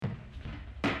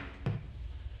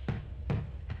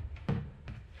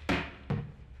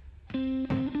All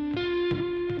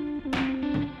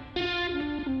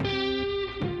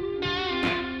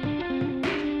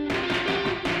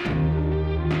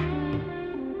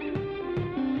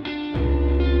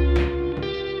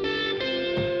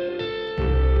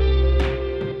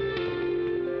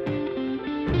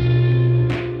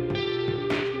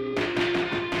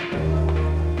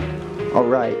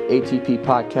right, ATP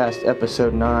Podcast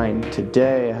Episode 9.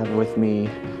 Today I have with me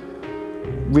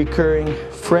recurring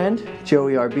friend,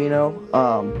 Joey Arbino.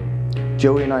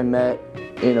 Joey and I met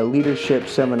in a leadership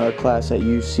seminar class at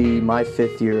UC, my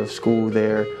 5th year of school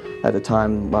there. At the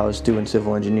time I was doing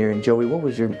civil engineering. Joey, what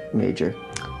was your major?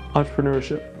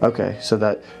 Entrepreneurship. Okay,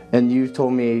 and you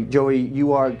told me, Joey,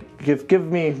 give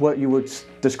me what you would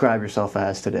describe yourself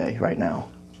as today, right now.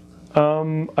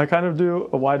 I kind of do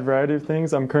a wide variety of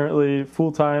things. I'm currently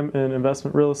full-time in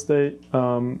investment real estate,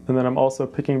 and then I'm also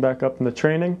picking back up in the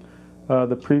training.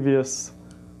 The previous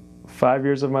 5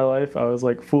 years of my life, I was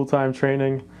like full-time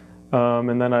training,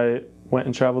 and then I went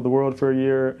and traveled the world for a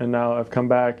year, and now I've come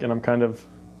back and I'm kind of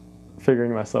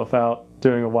figuring myself out,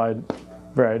 doing a wide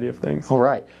variety of things. All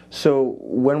right. So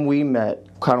when we met,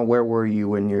 kind of where were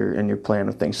you in your plan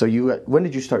of things? So when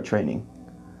did you start training?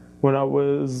 When I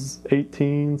was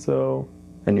 18, so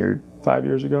and you're 5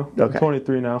 years ago. Okay. I'm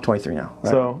 23 now. 23 now.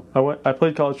 Right. So I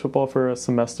played college football for a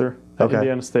semester at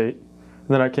Indiana State.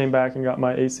 And then I came back and got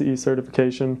my ACE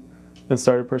certification and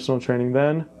started personal training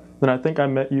then. Then I think I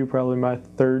met you probably my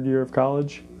 3rd year of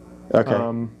college.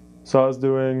 Okay. So I was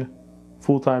doing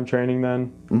full-time training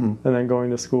then, and then going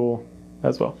to school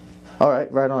as well. All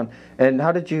right, right on. And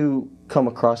how did you come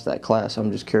across that class?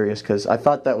 I'm just curious because I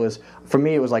thought that was, for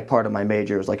me, it was like part of my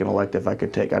major. It was like an elective I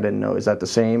could take. I didn't know. Is that the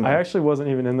same? I actually wasn't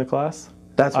even in the class.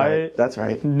 That's right. That's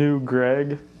right. I knew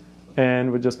Greg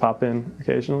and would just pop in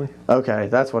occasionally. Okay,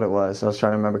 that's what it was. I was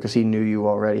trying to remember because he knew you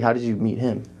already. How did you meet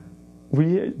him?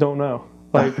 We don't know.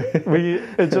 Like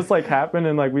it just like happened,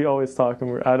 and like we always talk,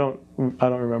 and I don't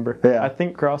remember. Yeah. I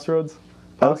think Crossroads,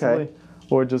 possibly. Okay.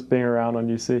 Or just being around on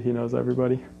UC, he knows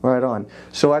everybody. Right on.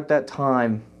 So at that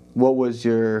time, what was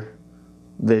your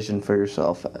vision for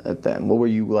yourself at then? What were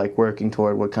you like working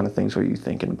toward? What kind of things were you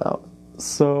thinking about?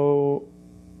 So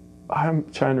I'm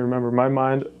trying to remember. My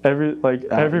mind, every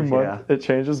month it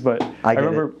changes, but I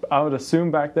remember I would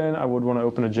assume back then I would want to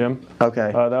open a gym.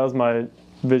 Okay. That was my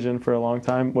vision for a long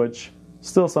time, which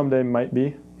still someday might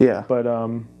be. Yeah. But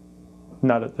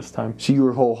not at this time. So you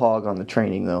were whole hog on the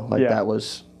training though? Like that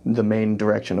was the main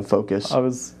direction of focus? I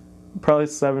was probably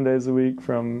 7 days a week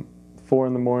from 4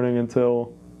 in the morning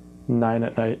until 9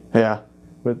 at night. Yeah.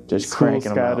 With just school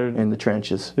cranking scattered them out in the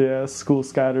trenches. Yeah, school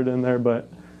scattered in there, but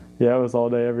yeah, it was all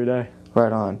day, every day.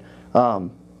 Right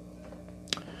on.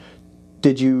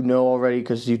 Did you know already,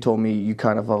 because you told me you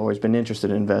kind of always been interested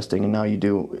in investing, and now you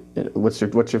do, what's your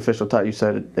official title? You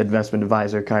said investment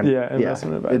advisor, kind of. Yeah,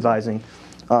 investment advisor. Advising.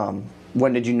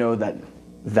 When did you know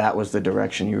that was the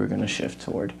direction you were going to shift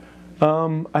toward?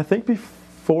 I think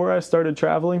before I started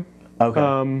traveling.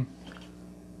 Okay.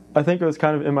 I think it was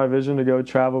kind of in my vision to go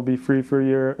travel, be free for a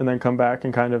year, and then come back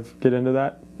and kind of get into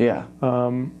that. Yeah.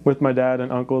 With my dad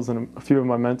and uncles, and a few of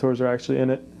my mentors are actually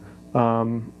in it.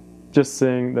 Just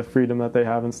seeing the freedom that they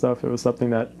have and stuff, it was something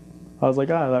that I was like,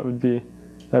 that'd be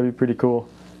pretty cool.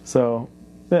 So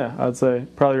yeah, I'd say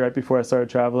probably right before I started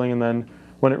traveling, and then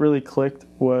when it really clicked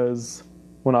was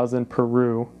when I was in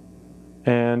Peru,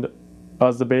 and I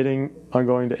was debating on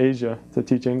going to Asia to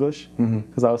teach English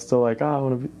because I was still like, I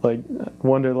want to be like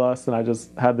wanderlust, and I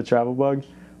just had the travel bug.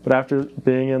 But after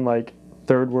being in like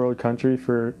third world country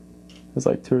for it was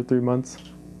like 2 or 3 months,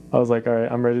 I was like, all right,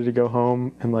 I'm ready to go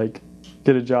home and like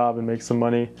get a job and make some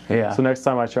money. Yeah. So next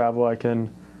time I travel, I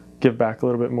can give back a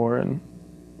little bit more and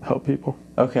help people.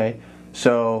 Okay.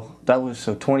 So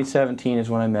 2017 is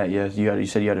when I met you. You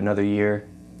said you had another year.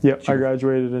 Yep. I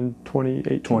graduated in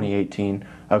 2018. 2018.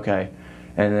 Okay.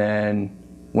 And then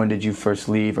when did you first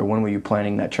leave, or when were you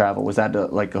planning that travel? Was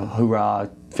that like a hoorah,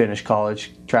 finish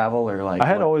college travel, or like? I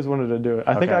had always wanted to do it.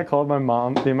 I think I called my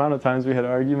mom. The amount of times we had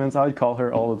arguments, I would call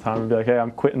her all the time and be like, "Hey,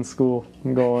 I'm quitting school.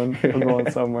 I'm going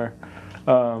somewhere."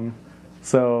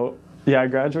 So yeah, I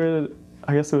graduated.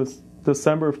 I guess it was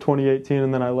December of 2018,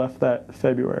 and then I left that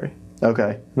February.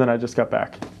 Okay. And then I just got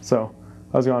back. So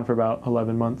I was gone for about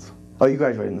 11 months. Oh, you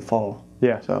graduated in the fall.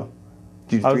 Yeah. So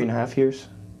did you do 3.5 years?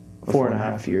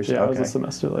 4.5 years. Yeah, okay. I was a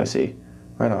semester late. I see.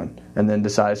 Right on. And then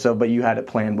decided. So, but you had it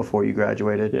planned before you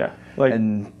graduated. Yeah.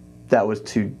 And that was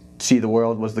to see the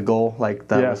world was the goal. Like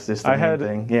that was just the main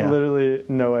thing. Yeah. Literally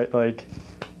like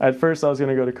at first I was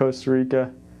gonna go to Costa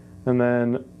Rica, and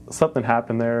then something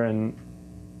happened there, and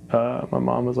my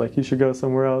mom was like, "You should go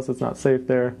somewhere else. It's not safe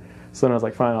there." So then I was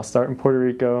like, fine, I'll start in Puerto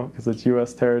Rico because it's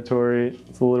U.S. territory.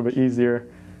 It's a little bit easier.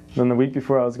 And then the week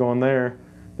before I was going there,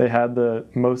 they had the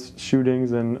most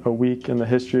shootings in a week in the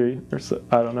history, or so,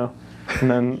 I don't know.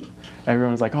 And then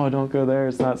everyone was like, oh, don't go there.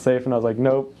 It's not safe. And I was like,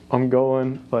 nope, I'm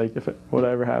going. Like, if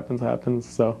whatever happens, happens.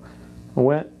 So I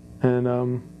went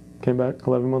and came back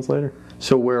 11 months later.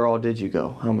 So where all did you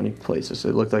go? How many places?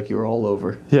 It looked like you were all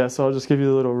over. Yeah, so I'll just give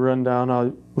you a little rundown.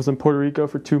 I was in Puerto Rico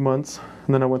for 2 months,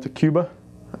 and then I went to Cuba,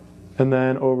 and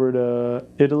then over to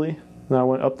Italy. Then I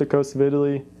went up the coast of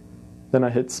Italy. Then I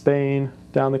hit Spain,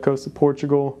 down the coast of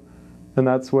Portugal, and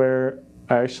that's where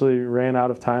I actually ran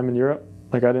out of time in Europe.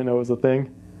 Like, I didn't know it was a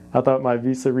thing. I thought my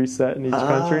visa reset in each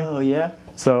country. Oh, yeah?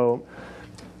 So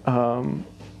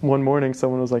one morning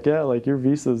someone was like, yeah, like, your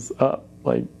visa's up.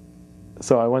 Like,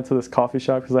 so I went to this coffee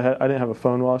shop because I didn't have a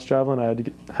phone while I was traveling. I had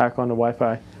to hack onto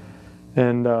Wi-Fi.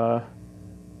 And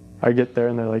I get there,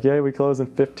 and they're like, yeah, we close in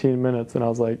 15 minutes. And I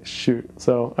was like, shoot.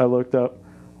 So I looked up,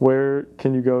 where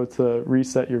can you go to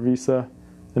reset your visa?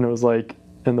 And it was like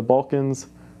in the Balkans.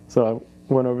 So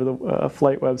I went over the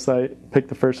flight website, picked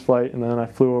the first flight, and then I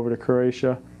flew over to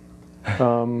Croatia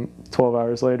 12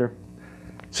 hours later.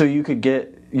 So you could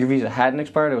get, your visa hadn't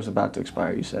expired, it was about to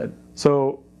expire, you said?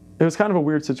 So it was kind of a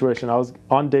weird situation. I was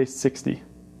on day 60,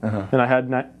 and I had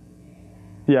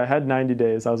 90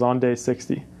 days. I was on day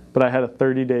 60, but I had a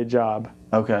 30-day job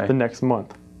the next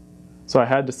month. So I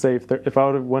had to save. If I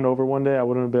would have went over one day, I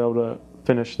wouldn't have been able to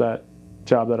finish that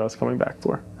job that I was coming back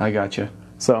for. I gotcha.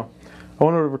 So I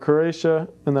went over to Croatia,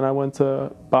 and then I went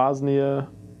to Bosnia,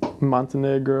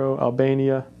 Montenegro,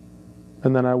 Albania,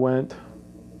 and then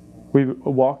we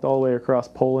walked all the way across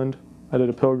Poland. I did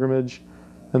a pilgrimage,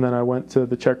 and then I went to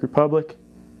the Czech Republic,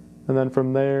 and then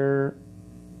from there,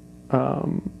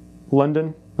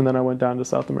 London, and then I went down to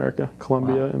South America,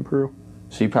 Colombia and Peru.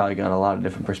 So you probably got a lot of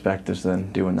different perspectives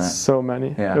then doing that. So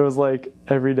many. Yeah. It was like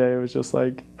every day it was just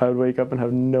like I would wake up and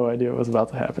have no idea what was about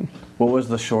to happen. What was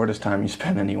the shortest time you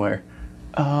spent anywhere?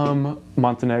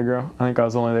 Montenegro. I think I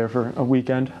was only there for a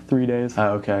weekend, 3 days.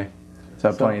 Oh, okay. Is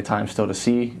that plenty of time still to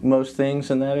see most things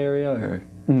in that area? Or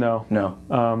No. No.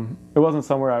 It wasn't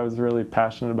somewhere I was really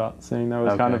passionate about seeing. That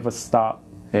was kind of a stop.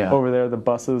 Yeah. Over there, the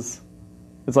buses,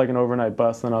 it's like an overnight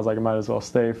bus, and I was like, I might as well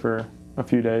stay for a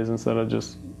few days instead of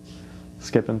just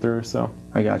skipping through. So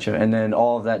I gotcha. And then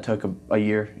all of that took a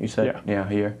year, you said? Yeah,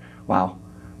 a year. Wow.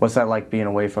 What's that like being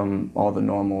away from all the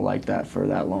normal like that for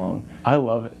that long? I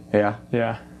love it.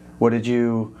 Yeah? What did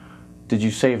you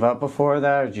save up before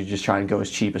that, or did you just try and go as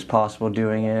cheap as possible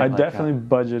doing it? I definitely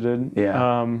budgeted.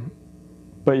 Yeah.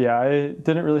 But yeah, I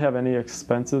didn't really have any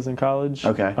expenses in college.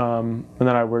 Okay. And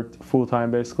then I worked full time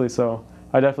basically, so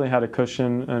I definitely had a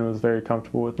cushion and was very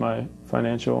comfortable with my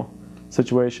financial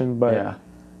situation. But yeah.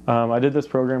 I did this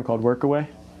program called Workaway.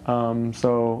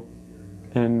 So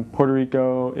in Puerto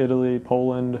Rico, Italy,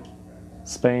 Poland,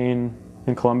 Spain,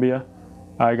 and Colombia,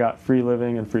 I got free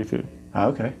living and free food. Oh,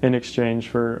 okay. In exchange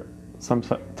for some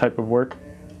type of work.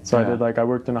 So I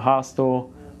worked in a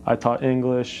hostel, I taught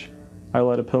English, I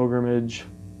led a pilgrimage,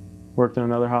 worked in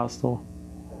another hostel.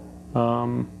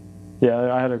 I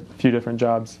had a few different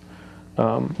jobs,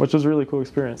 which was a really cool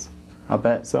experience. I'll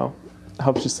bet. So it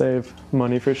helps you save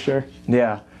money for sure.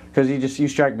 Yeah, because you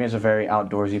strike me as a very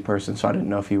outdoorsy person, so I didn't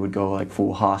know if you would go like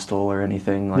full hostel or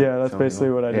anything. Like yeah, that's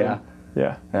basically what I did.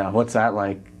 Yeah. What's that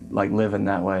like living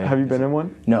that way? Have you been in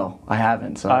one? No, I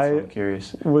haven't, so I'm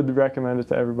curious. Would recommend it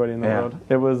to everybody in the world.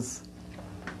 It was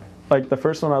like the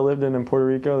first one I lived in Puerto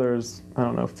Rico, there was, I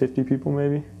don't know, 50 people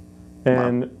maybe.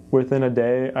 And within a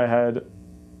day, I had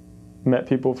met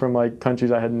people from like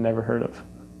countries I had never heard of.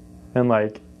 And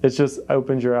like, it just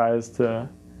opened your eyes to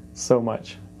so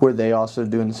much. Were they also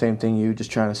doing the same thing, you just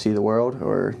trying to see the world,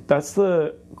 or? That's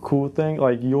the cool thing.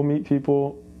 Like, you'll meet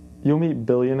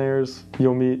billionaires,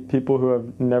 you'll meet people who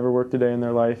have never worked a day in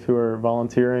their life, who are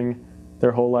volunteering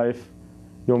their whole life.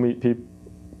 You'll meet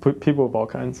people of all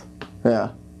kinds.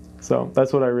 Yeah. So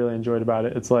that's what I really enjoyed about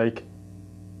it. It's like,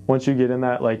 once you get in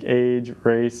that, like, age,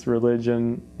 race,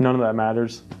 religion, none of that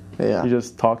matters. Yeah. You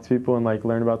just talk to people and like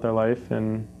learn about their life,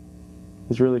 and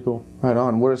it's really cool. Right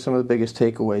on. What are some of the biggest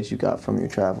takeaways you got from your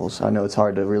travels? I know it's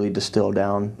hard to really distill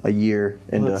down a year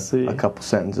into a couple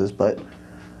sentences, but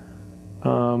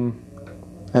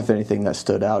if anything that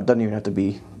stood out, doesn't even have to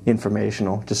be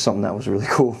informational, just something that was really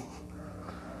cool.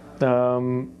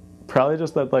 Probably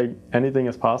just that like anything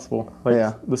is possible.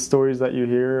 Like the stories that you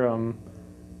hear,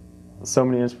 so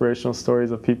many inspirational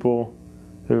stories of people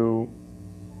who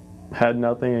had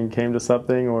nothing and came to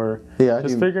something, or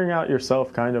just figuring out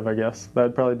yourself, kind of, I guess.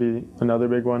 That'd probably be another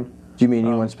big one. Do you mean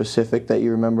anyone specific that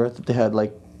you remember that they had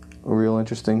like a real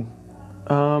interesting?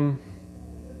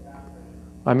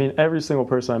 I mean, every single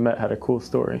person I met had a cool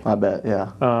story. I bet,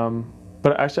 yeah.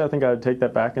 But actually, I think I would take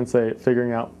that back and say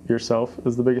figuring out yourself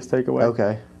is the biggest takeaway.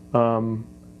 Okay.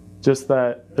 Just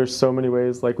that there's so many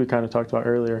ways, like we kind of talked about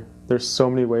earlier, there's so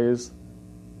many ways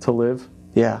to live.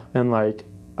 Yeah. And like,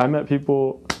 I met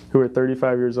people who were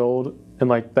 35 years old and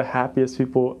like the happiest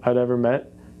people I'd ever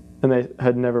met, and they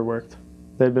had never worked.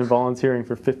 They'd been volunteering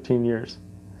for 15 years.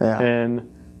 Yeah.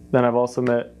 And then I've also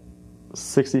met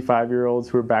 65-year-olds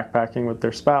who are backpacking with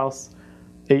their spouse,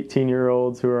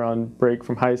 18-year-olds who are on break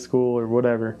from high school or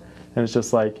whatever. And it's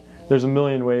just like, there's a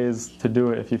million ways to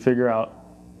do it if you figure out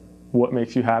what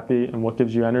makes you happy and what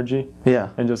gives you energy. Yeah.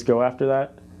 And just go after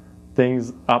that.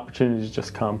 Opportunities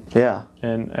just come. Yeah.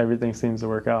 And everything seems to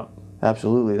work out.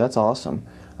 Absolutely. That's awesome.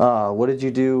 What did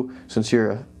you do, since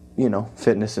you're a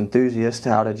fitness enthusiast?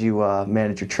 How did you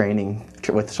manage your training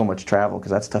with so much travel?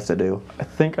 Because that's tough to do. I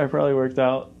think I probably worked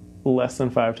out less than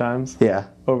 5 times. Yeah.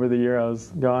 Over the year I was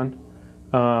gone.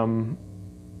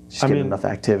 Just getting enough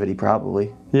activity,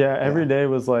 probably. Yeah, every day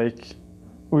was like,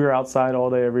 we were outside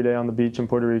all day, every day on the beach in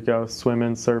Puerto Rico,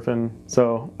 swimming, surfing.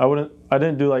 So I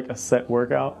didn't do like a set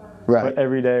workout. Right. But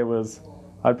every day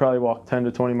I'd probably walk 10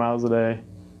 to 20 miles a day.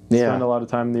 Yeah. Spend a lot of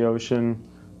time in the ocean.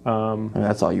 And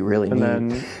that's all you really need.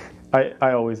 And then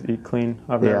I always eat clean.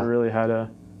 I've never really had a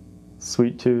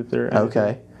sweet tooth or anything.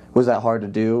 Okay. Was that hard to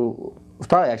do? It's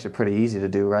probably actually pretty easy to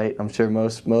do, right? I'm sure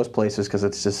most places, because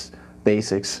it's just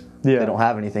basics. Yeah. They don't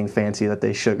have anything fancy that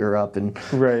they sugar up and.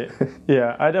 Right.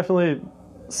 Yeah, I definitely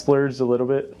splurged a little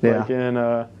bit. Yeah. Like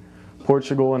in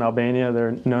Portugal and Albania,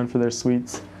 they're known for their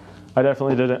sweets. I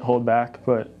definitely didn't hold back,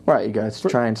 but right, you guys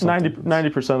trying something.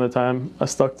 90% of the time, I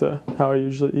stuck to how I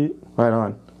usually eat. Right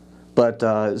on. But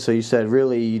so you said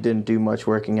really you didn't do much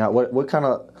working out. What kind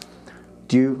of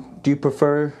do you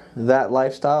prefer that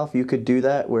lifestyle? If you could do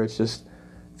that, where it's just,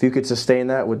 if you could sustain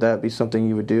that, would that be something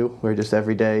you would do? Where just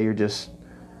every day you're just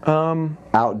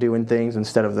out doing things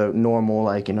instead of the normal,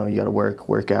 like, you got to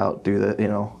work out, do the,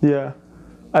 Yeah,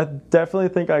 I definitely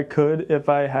think I could if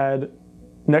I had.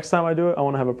 Next time I do it, I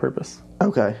want to have a purpose.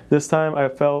 Okay. This time I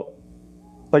felt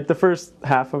like the first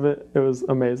half of it was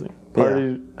amazing.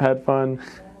 Party, had fun.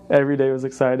 Every day was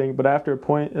exciting. But after a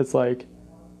point, it's like,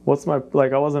 I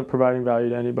wasn't providing value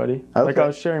to anybody. Okay. Like, I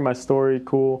was sharing my story,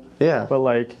 cool. Yeah. But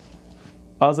like,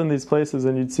 I was in these places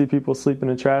and you'd see people sleeping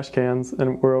in trash cans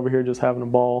and we're over here just having a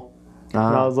ball. Uh-huh.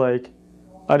 And I was like,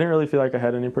 I didn't really feel like I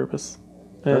had any purpose.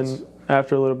 And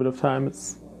after a little bit of time,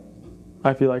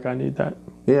 I feel like I need that.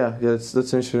 Yeah, that's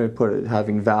interesting to put it,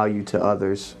 having value to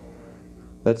others.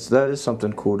 That is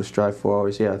something cool to strive for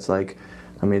always. Yeah, it's like,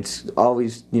 it's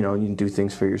always, you can do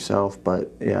things for yourself,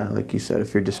 but yeah, like you said,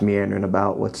 if you're just meandering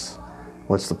about, what's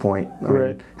the point?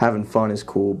 Right. Having fun is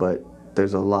cool, but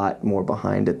there's a lot more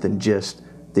behind it than just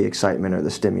the excitement or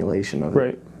the stimulation of it.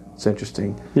 Right. It's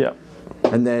interesting. Yeah.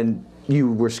 And then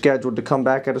you were scheduled to come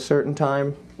back at a certain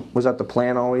time? Was that the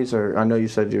plan always? Or I know you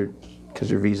said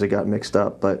because your visa got mixed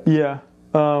up, but... Yeah.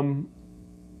 I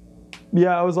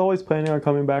was always planning on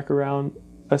coming back around.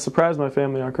 I surprised my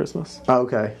family on Christmas. Oh,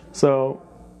 okay. So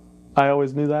I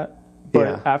always knew that. But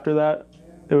Yeah. after that,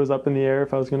 it was up in the air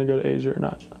if I was going to go to Asia or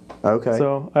not. Okay.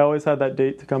 So I always had that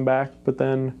date to come back, but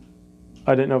then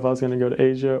I didn't know if I was going to go to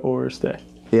Asia or stay.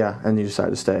 Yeah, and you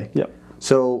decided to stay. Yep.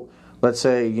 So let's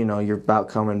say, you're about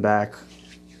coming back,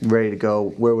 ready to go.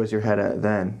 Where was your head at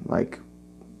then? Like,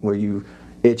 were you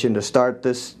itching to start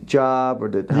this job, or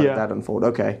how did that unfold?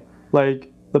 Okay.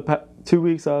 Like the 2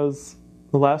 weeks the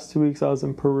last 2 weeks I was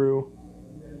in Peru,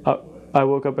 I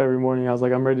woke up every morning, I was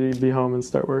like, I'm ready to be home and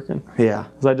start working. Yeah.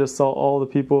 Because I just saw all the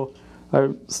people. I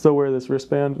still wear this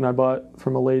wristband, and I bought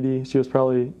from a lady. She was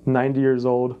probably 90 years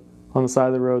old on the side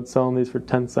of the road selling these for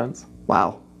 10 cents.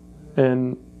 Wow.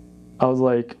 And I was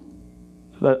like,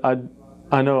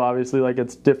 I know obviously like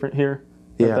it's different here.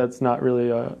 Yeah. That's not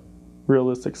really a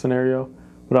realistic scenario.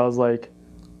 But I was like,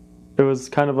 it was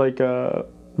kind of like a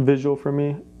visual for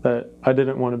me that I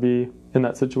didn't want to be in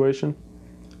that situation.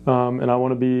 And I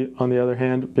want to be, on the other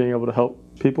hand, being able to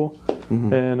help people.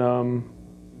 Mm-hmm.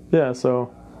 And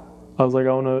so I was like,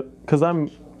 I want to, because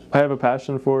I have a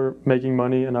passion for making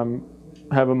money, and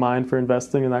I have a mind for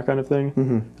investing and that kind of thing.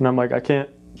 Mm-hmm. And I'm like, I can't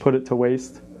put it to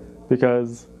waste,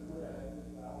 because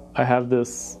I have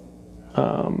this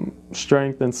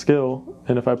strength and skill,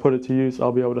 and if I put it to use,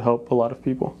 I'll be able to help a lot of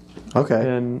people. Okay.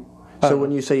 And so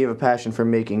when you say you have a passion for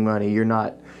making money, you're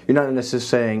not necessarily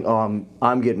saying, oh,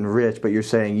 I'm getting rich, but you're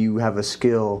saying you have a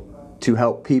skill to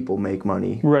help people make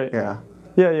money. Right. Yeah.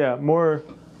 Yeah. More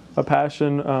a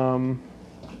passion.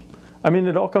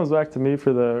 It all comes back to me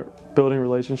for the building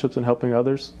relationships and helping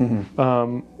others.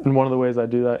 Mm-hmm. And one of the ways I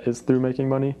do that is through making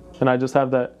money. And I just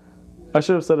have that. I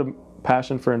should have said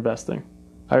passion for investing.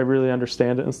 I really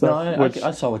understand it and stuff. No,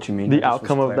 I saw what you mean. The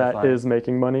outcome of that is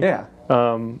making money. Yeah.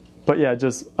 But yeah,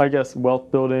 just I guess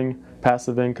wealth building,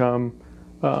 passive income,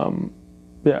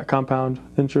 compound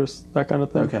interest, that kind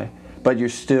of thing. Okay. But you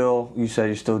said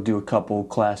you still do a couple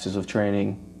classes of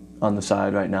training on the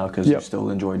side right now because you still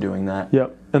enjoy doing that.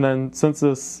 Yep. And then since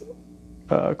this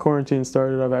quarantine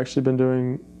started, I've actually been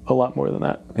doing a lot more than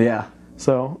that. Yeah.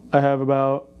 So I have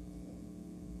about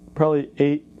probably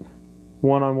 8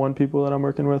 one-on-one people that I'm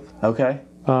working with. Okay.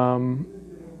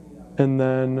 And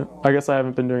then I guess I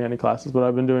haven't been doing any classes, but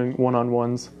I've been doing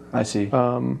one-on-ones. I see.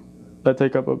 That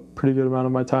take up a pretty good amount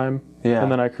of my time. Yeah.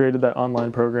 And then I created that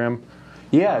online program.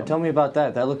 Yeah, tell me about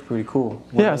that. That looked pretty cool.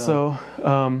 So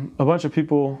a bunch of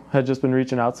people had just been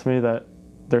reaching out to me that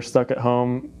they're stuck at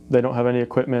home, they don't have any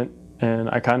equipment, and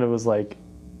I kind of was like,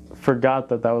 forgot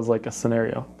that was like a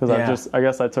scenario. Because I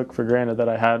guess I took for granted that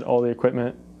I had all the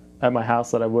equipment at my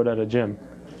house that I would at a gym.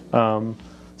 So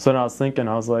then I was thinking,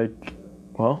 I was like,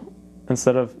 well,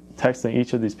 instead of texting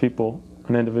each of these people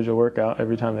an individual workout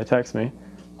every time they text me,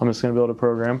 I'm just going to build a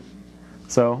program.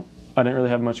 So I didn't really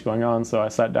have much going on, so I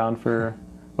sat down for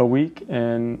a week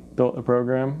and built a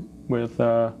program with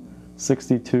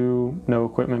 62 no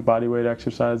equipment bodyweight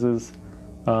exercises.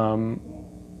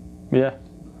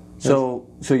 So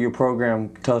your program,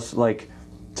 tell us,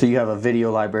 so you have a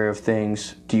video library of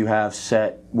things. Do you have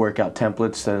set workout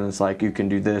templates? Then it's like you can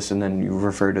do this, and then you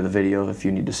refer to the video if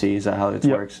you need to see. Is that how it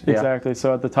works? Yeah, exactly.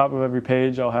 So at the top of every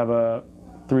page, I'll have a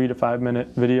 3 to 5 minute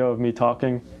video of me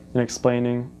talking and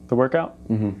explaining the workout.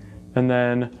 Mm-hmm. And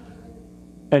then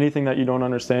anything that you don't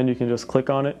understand, you can just click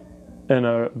on it and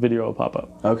a video will pop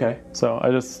up. Okay. So I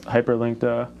just hyperlinked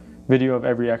a video of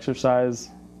every exercise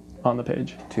on the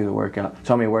page. To the workout.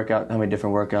 So how many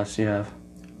different workouts do you have?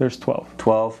 There's 12.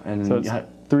 12? And so it's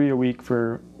 3 a week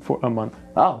for a month.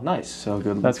 Oh, nice. So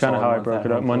good. That's kind of how I broke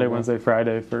it up. Monday, Wednesday,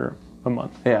 Friday for a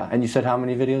month. Yeah. And you said how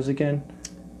many videos again?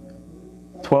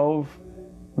 12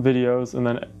 videos and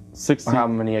then 60. Or how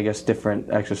many, I guess,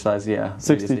 different exercises? Yeah.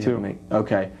 62.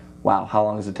 Okay. Wow. How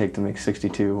long does it take to make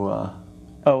 62?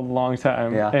 A long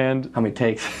time. Yeah. And how many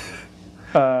takes?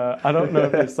 I don't know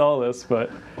if they saw this,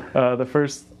 but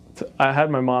I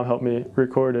had my mom help me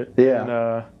record it. Yeah.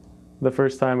 And the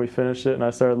first time we finished it and I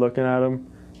started looking at him,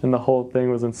 and the whole thing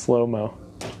was in slow-mo.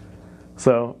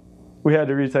 So we had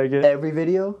to retake it. Every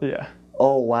video? Yeah.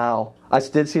 Oh, wow. I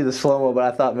did see the slow-mo, but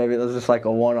I thought maybe it was just like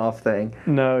a one-off thing.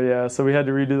 No, yeah. So we had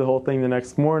to redo the whole thing the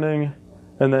next morning,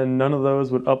 and then none of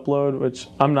those would upload, which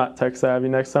I'm not tech savvy.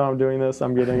 Next time I'm doing this,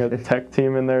 I'm getting a tech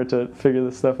team in there to figure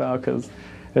this stuff out, because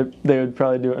they would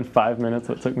probably do it in 5 minutes.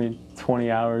 It took me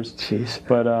 20 hours. Jeez.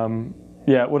 But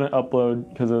it wouldn't upload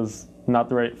because it was not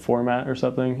the right format or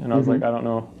something, and I was like, I don't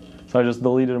know. So I just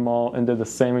deleted them all and did the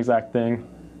same exact thing,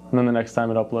 and then the next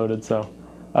time it uploaded. So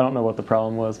I don't know what the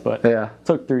problem was, but it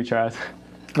took 3 tries.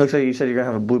 Looks like you said you're going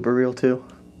to have a blooper reel too?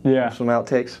 Yeah. Some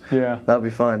outtakes? Yeah. That'll be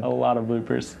fun. A lot of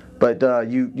bloopers. But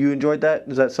you enjoyed that?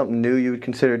 Is that something new you would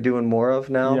consider doing more of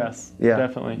now? Yes, yeah,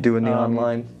 definitely. Doing the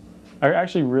online? I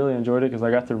actually really enjoyed it because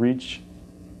I got to reach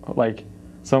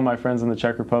some of my friends in the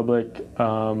Czech Republic,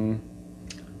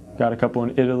 got a couple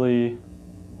in Italy,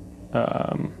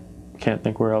 can't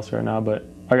think where else right now, but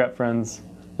I got friends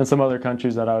in some other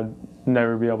countries that I would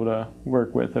never be able to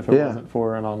work with if it wasn't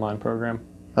for an online program.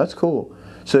 That's cool.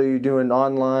 So you're doing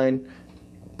online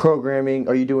programming.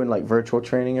 Are you doing virtual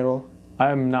training at all?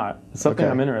 I'm not. It's something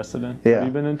I'm interested in. Yeah. Have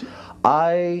you been into?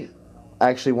 I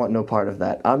actually want no part of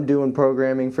that. I'm doing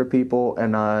programming for people,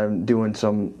 and I'm doing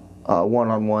some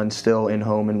one-on-one still in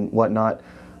home and whatnot.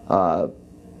 I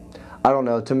don't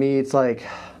know. To me, it's I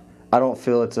don't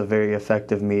feel it's a very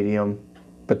effective medium,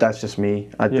 but that's just me.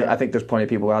 I think there's plenty of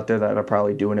people out there that are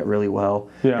probably doing it really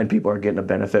well, and people are getting a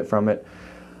benefit from it.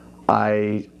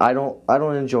 I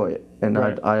don't enjoy it, and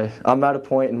I'm at a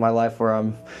point in my life where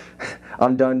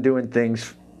I'm done doing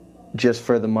things just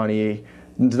for the money.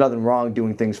 There's nothing wrong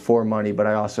doing things for money, but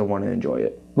I also want to enjoy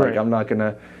it. I'm not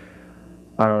gonna.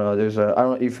 I don't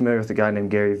know. You're familiar with a guy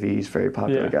named Gary Vee? He's a very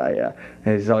popular guy. Yeah,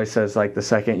 and he always says the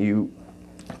second you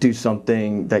do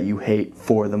something that you hate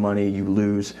for the money, you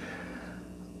lose.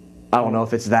 I don't know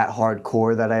if it's that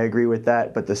hardcore that I agree with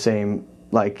that, but the same.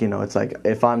 It's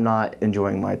if I'm not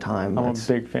enjoying my time. I'm a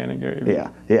big fan of Gary Vee.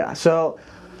 Yeah. So,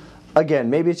 again,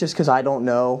 maybe it's just because I don't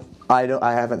know. I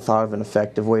haven't thought of an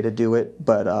effective way to do it,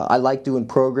 but I like doing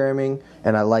programming,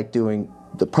 and I like doing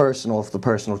the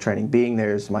personal training. Being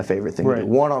there is my favorite thing to do.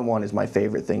 One-on-one is my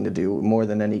favorite thing to do, more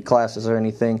than any classes or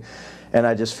anything. And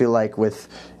I just feel like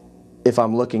if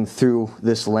I'm looking through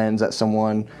this lens at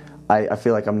someone, I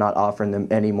feel like I'm not offering them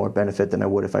any more benefit than I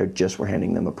would if I just were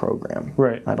handing them a program.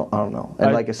 Right. I don't know.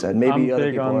 And like I said, maybe I'm other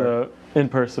big people on the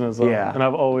in-person as well. Yeah. And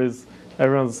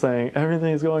everyone's saying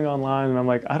everything's going online, and I'm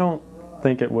like, I don't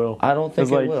think it will. I don't think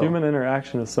it will. will. Human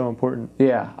interaction is so important.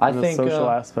 Yeah, I think the social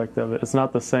aspect of it. It's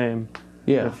not the same.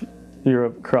 Yeah. If you're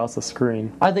across a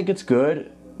screen. I think it's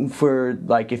good for,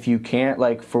 like, if you can't,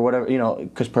 like, for whatever,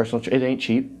 because it ain't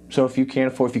cheap. So if you can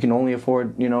only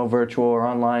afford, virtual or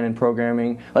online and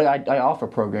programming, like, I offer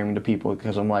programming to people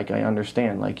because I'm like, I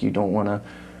understand, like, you don't want to,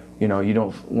 you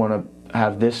don't want to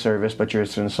have this service, but you're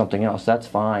interested in something else. That's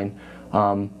fine.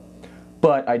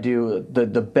 But I do,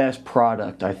 the best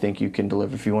product I think you can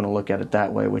deliver, if you want to look at it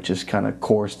that way, which is kind of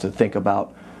coarse to think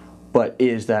about, but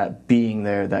is that being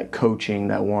there, that coaching,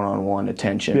 that one-on-one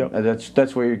attention. Yep.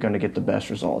 That's where you're going to get the best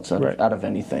results out of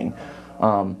anything.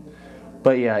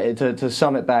 But yeah, to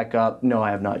sum it back up, no, I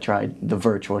have not tried the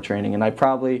virtual training, and I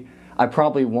probably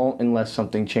won't unless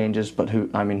something changes. But who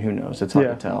knows? It's hard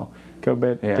to tell. Go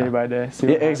day by day. See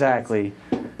what exactly.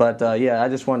 But I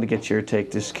just wanted to get your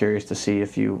take. Just curious to see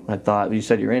if you had thought. You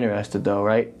said you're interested, though,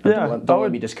 right? Yeah. Don't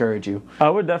let me discourage you. I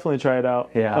would definitely try it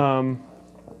out. Yeah.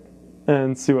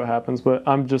 And see what happens. But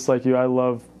I'm just like you. I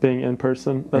love being in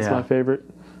person. That's my favorite.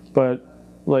 But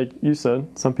like you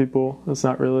said, some people, it's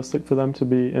not realistic for them to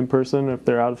be in person if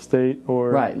they're out of state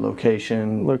or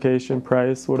location,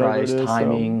 price, whatever it is.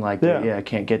 Timing, I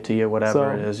can't get to you,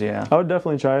 whatever it is. Yeah. I would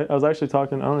definitely try it. I was actually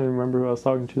talking. I don't even remember who I was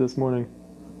talking to this morning.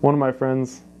 One of my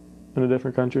friends in a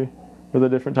different country with a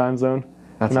different time zone.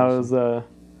 That's and awesome.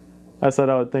 I said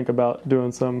I would think about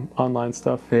doing some online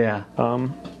stuff. Yeah.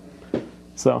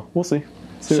 So we'll see.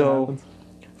 What happens.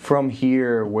 From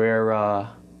here, where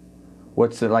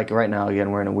what's it like right now?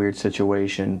 Again, we're in a weird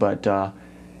situation, but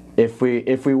if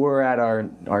we were at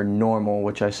our normal,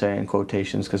 which I say in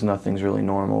quotations because nothing's really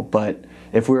normal, but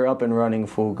if we were up and running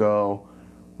full go,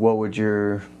 what would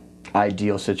your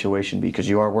ideal situation be? Because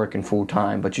you are working full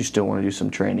time, but you still want to do some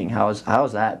training. How's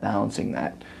that, balancing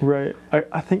that? Right.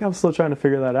 I think I'm still trying to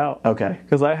figure that out. Okay.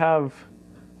 Because I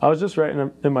was just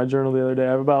writing in my journal the other day.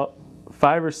 I have about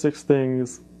 5 or 6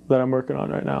 things that I'm working on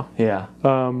right now. Yeah.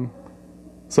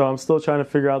 So I'm still trying to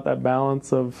figure out that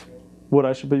balance of what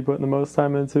I should be putting the most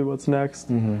time into, what's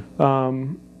next.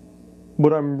 Mm-hmm.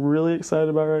 What I'm really excited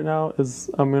about right now is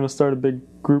I'm going to start a big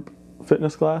group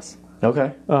fitness class.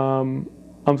 Okay.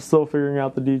 I'm still figuring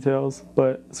out the details,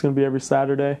 but it's going to be every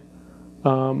Saturday.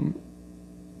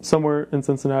 Somewhere in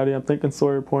Cincinnati. I'm thinking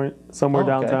Sawyer Point, somewhere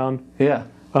downtown. Yeah.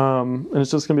 And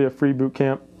it's just going to be a free boot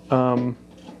camp.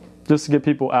 Just to get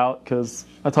people out, because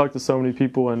I talk to so many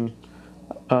people and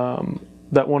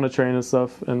that want to train and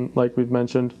stuff, and like we've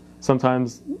mentioned,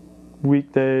 sometimes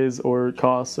weekdays or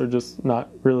costs are just not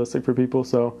realistic for people.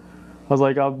 So I was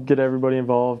like, I'll get everybody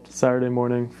involved. Saturday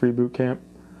morning, free boot camp.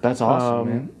 That's awesome,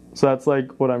 man. So that's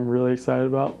like what I'm really excited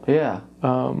about. Yeah.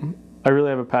 I really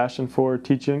have a passion for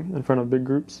teaching in front of big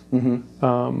groups.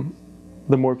 Mm-hmm.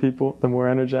 The more people, the more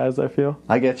energized I feel.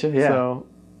 I get you, yeah. So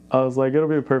I was like, it'll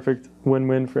be a perfect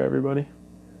win-win for everybody.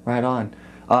 Right on.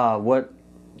 What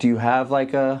do you have,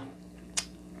 like a,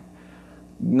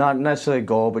 not necessarily a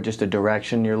goal, but just a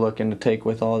direction you're looking to take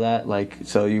with all that? Like,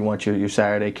 so you want your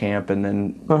Saturday camp and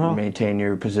then maintain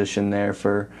your position there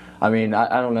for, I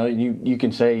don't know, you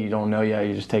can say you don't know yet,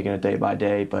 you're just taking it day by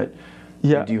day, but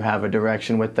do you have a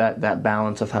direction with that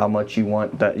balance of how much you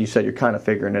want? That you said you're kind of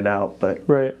figuring it out, but...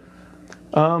 Right.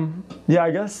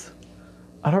 I guess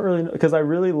I don't really know, because I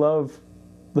really love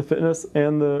the fitness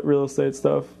and the real estate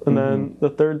stuff. And then the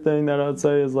third thing that I would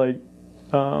say is like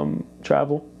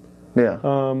travel. Yeah.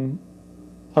 I'm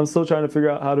still trying to figure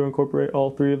out how to incorporate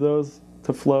all 3 of those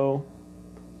to flow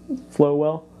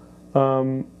well.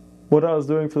 What I was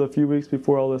doing for the few weeks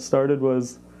before all this started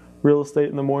was real estate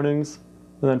in the mornings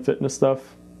and then fitness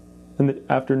stuff in the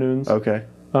afternoons. Okay.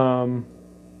 So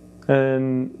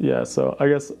I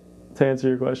guess to answer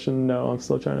your question, no, I'm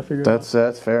still trying to figure it out.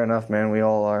 That's fair enough, man. We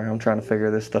all are. I'm trying to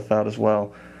figure this stuff out as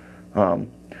well.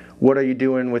 What are you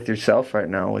doing with yourself right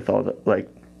now with all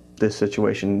this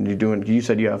situation? You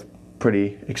said you have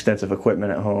pretty extensive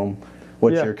equipment at home.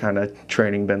 What's your kind of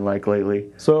training been like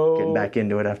lately? So getting back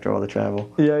into it after all the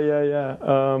travel. Yeah.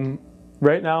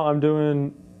 Right now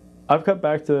I've cut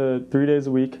back to 3 days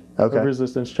a week of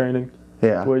resistance training.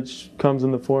 Yeah. Which comes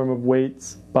in the form of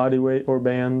weights, body weight, or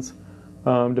bands,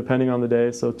 depending on the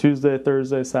day. So Tuesday,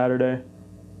 Thursday, Saturday,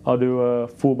 I'll do a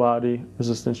full body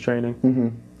resistance training.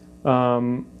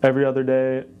 Mm-hmm. Every other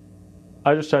day,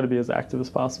 I just try to be as active as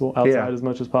possible, outside as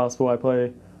much as possible. I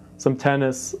play some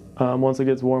tennis. Once it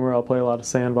gets warmer, I'll play a lot of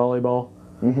sand volleyball.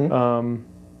 Mm-hmm. And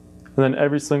then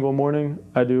every single morning,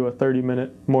 I do a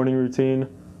 30-minute morning routine,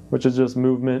 which is just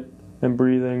movement, and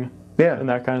breathing Yeah. and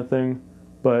that kind of thing.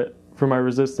 But for my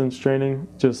resistance training,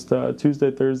 just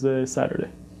Tuesday, Thursday, Saturday.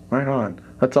 Right on.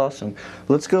 That's awesome.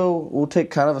 We'll take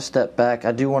kind of a step back.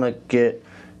 I do want to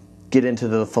get into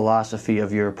the philosophy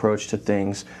of your approach to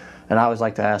things. And I always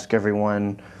like to ask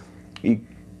everyone,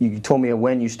 you told me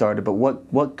when you started, but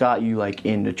what got you like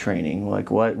into training?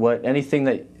 Like what anything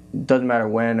that doesn't matter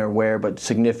when or where, but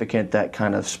significant that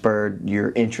kind of spurred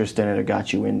your interest in it or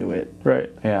got you into it? Right.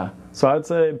 Yeah. So I'd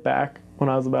say back when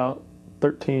I was about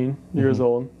 13 years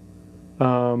old,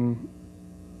 I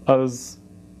was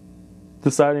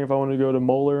deciding if I wanted to go to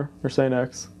Moeller or St.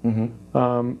 X.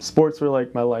 Sports were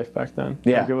like my life back then.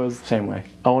 Yeah, like it was same way.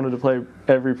 I wanted to play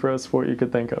every pro sport you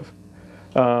could think of.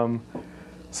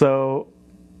 So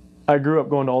I grew up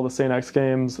going to all the St. X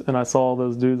games, and I saw all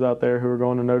those dudes out there who were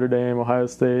going to Notre Dame, Ohio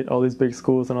State, all these big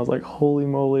schools, and I was like, holy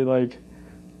moly, like,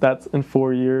 that's in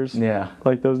 4 years. Yeah.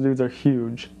 Like, those dudes are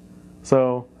huge.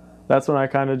 So that's when I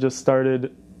kind of just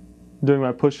started doing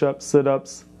my push-ups,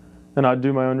 sit-ups, and I'd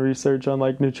do my own research on,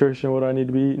 like, nutrition, what I need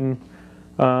to be eating.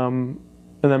 And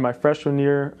then my freshman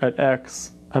year at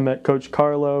X, I met Coach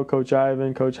Carlo, Coach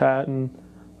Ivan, Coach Hatton,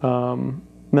 and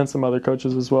then some other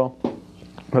coaches as well.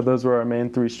 But those were our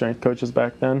main 3 strength coaches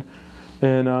back then.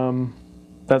 And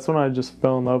that's when I just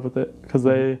fell in love with it, because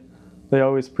they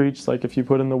always preached, like, if you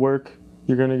put in the work,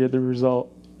 you're going to get the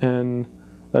result. And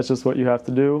that's just what you have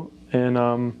to do.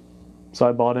 And so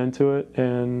I bought into it,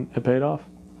 and it paid off.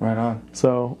 Right on.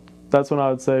 So that's when I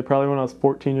would say, probably when I was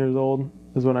 14 years old,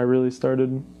 is when I really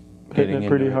started hitting it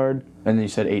pretty hard. And then you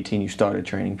said 18 you started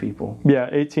training people. Yeah,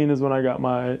 18 is when I got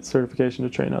my certification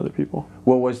to train other people.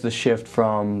 What was the shift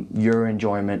from your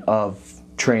enjoyment of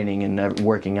training and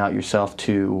working out yourself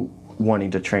to wanting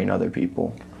to train other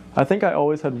people? I think I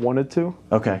always had wanted to.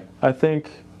 Okay. I think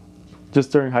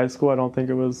just during high school, I don't think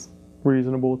it was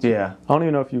reasonable to. Yeah. I don't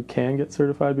even know if you can get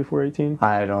certified before 18.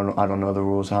 I don't know the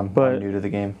rules. I'm new to the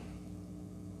game.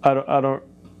 I don't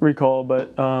recall,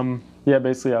 but yeah,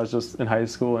 basically I was just in high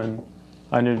school, and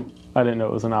I didn't know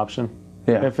it was an option.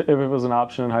 Yeah. If it was an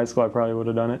option in high school, I probably would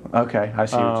have done it. Okay, I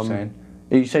see what you're saying.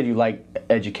 You said you like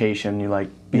education, you like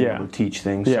being able to teach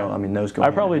things. Yeah. So I mean, those go.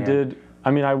 I probably did. I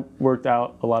mean, I worked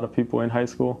out a lot of people in high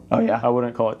school. Oh yeah. I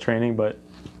wouldn't call it training, but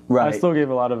right. I still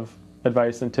gave a lot of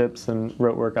advice and tips and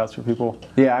wrote workouts for people.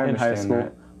 Yeah, I in high understand school.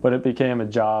 that. But it became a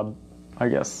job, I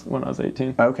guess, when I was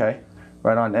 18. Okay.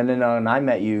 Right on. And then when I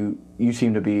met you, you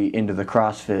seem to be into the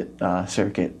CrossFit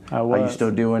circuit. I was. Are you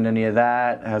still doing any of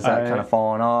that? Has that kind of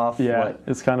fallen off? Yeah,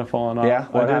 it's kind of fallen off. Yeah?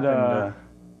 What happened?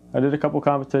 I did a couple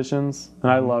competitions,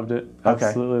 and I loved it. Okay.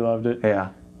 Absolutely loved it. Yeah.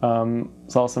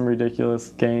 Saw some ridiculous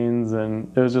gains,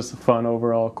 and it was just a fun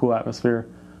overall, cool atmosphere.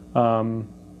 I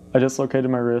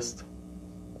dislocated my wrist,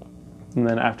 and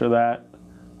then after that,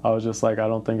 I was just like, I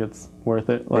don't think it's worth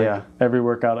it. Like, every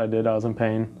workout I did, I was in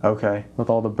pain. Okay. With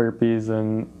all the burpees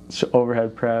and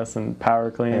overhead press and power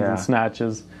cleans and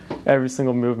snatches. Every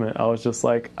single movement, I was just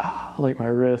like, like my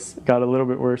wrist got a little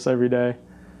bit worse every day.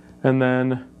 And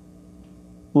then,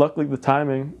 luckily the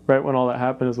timing, right when all that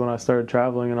happened, is when I started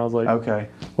traveling, and I was like, okay.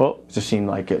 Well. It just seemed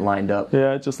like it lined up.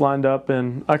 Yeah, it just lined up,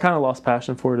 and I kind of lost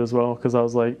passion for it as well, because I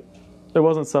was like, it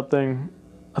wasn't something,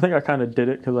 I think I kind of did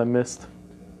it because I missed.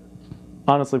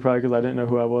 Honestly, probably because I didn't know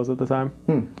who I was at the time.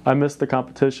 I missed the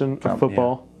competition of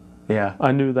football. Yeah.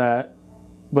 I knew that.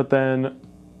 But then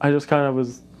I just kind of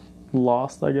was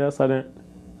lost, I guess. And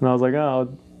I was like,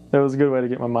 it was a good way to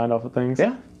get my mind off of things.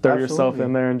 Yeah. Throw yourself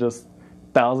in there and just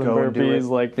 1,000 burpees,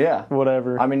 like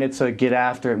whatever. I mean, it's a get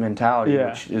after it mentality,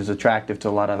 Yeah. which is attractive to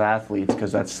a lot of athletes,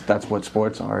 because that's what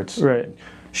sports are. It's right.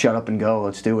 Shut up and go,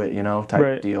 let's do it,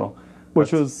 type deal.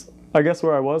 Which was, I guess,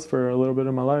 where I was for a little bit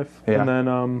of my life. Yeah. And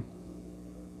then,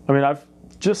 I mean, I've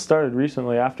just started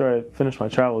recently, after I finished my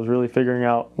travels, really figuring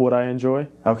out what I enjoy.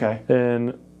 Okay.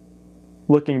 And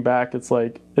looking back, it's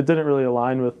like, it didn't really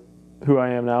align with who I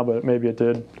am now, but maybe it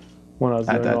did when I was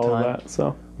doing all of that.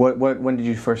 So, when did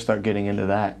you first start getting into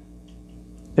that?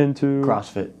 Into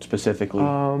CrossFit specifically?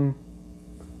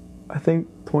 I think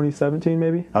 2017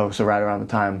 maybe. Oh, so right around the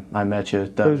time I met you.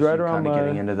 It was right around my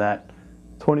getting into that.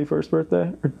 21st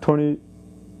birthday, or 20th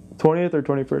or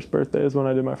 21st birthday is when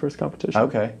I did my first competition.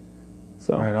 Okay.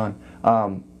 So right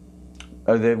on.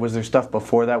 Was there stuff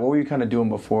before that? What were you kind of doing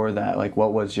before that? Like,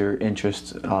 what was your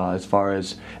interest as far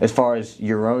as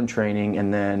your own training,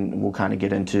 and then we'll kind of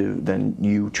get into then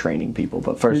you training people.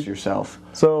 But first, yourself.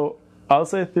 So I'll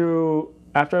say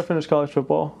after I finished college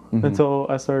football until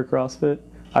I started CrossFit,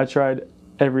 I tried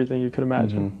everything you could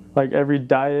imagine. Like every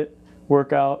diet,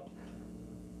 workout.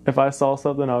 If I saw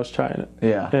something, I was trying it.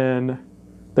 Yeah. And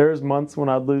there's months when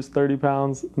I'd lose 30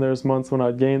 pounds, and there's months when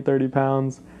I'd gain 30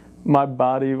 pounds. My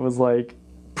body was like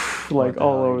like the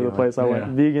all hell are you over the doing? place. I went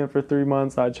Yeah. vegan for 3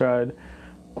 months. I tried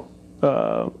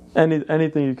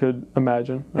anything you could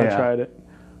imagine. I Yeah. tried it.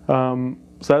 So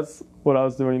that's what I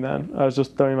was doing then. I was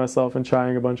just throwing myself and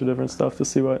trying a bunch of different stuff to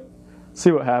see what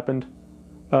happened.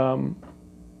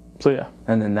 So yeah.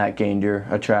 And then that gained your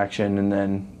attraction, and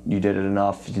then you did it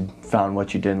enough, you found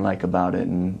what you didn't like about it,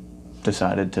 and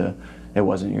decided it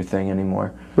wasn't your thing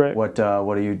anymore. Right. What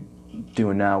are you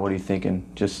doing now? What are you thinking?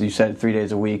 Just, you said 3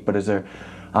 days a week, but is there,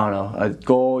 I don't know, a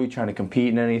goal? Are you trying to compete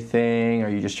in anything? Are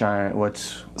you just trying,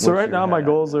 what's So right your now my head at?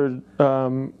 goals are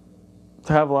to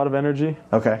have a lot of energy,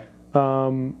 Okay.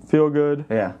 feel good,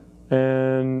 Yeah.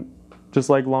 and just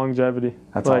like longevity.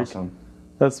 That's like, awesome.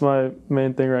 That's my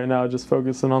main thing right now, just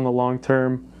focusing on the long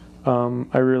term.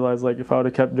 I realized like if I would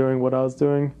have kept doing what I was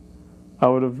doing, I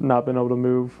would have not been able to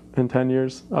move in 10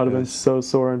 years. I would have been so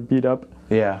sore and beat up.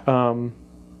 Yeah.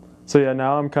 So yeah,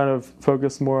 now I'm kind of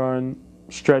focused more on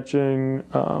stretching,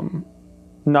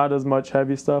 not as much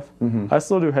heavy stuff. I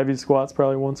still do heavy squats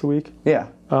probably once a week, Yeah.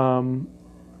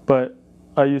 but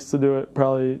I used to do it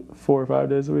probably 4 or 5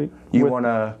 days a week. You want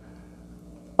to,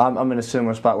 I'm in a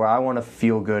similar spot where I want to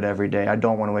feel good every day. I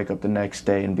don't want to wake up the next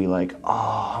day and be like,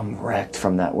 oh, I'm wrecked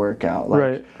from that workout. Like,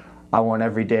 Right. I want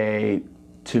every day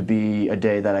to be a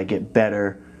day that I get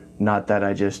better, not that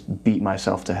I just beat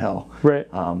myself to hell. Right.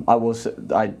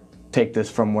 I take this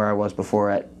from where I was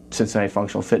before at Cincinnati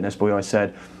Functional Fitness, but we always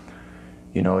said,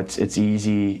 you know, it's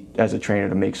easy as a trainer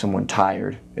to make someone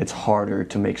tired. It's harder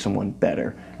to make someone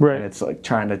better. Right. And it's like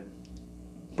trying to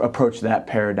approach that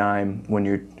paradigm when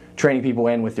you're training people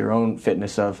and with your own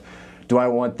fitness of, do I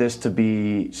want this to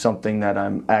be something that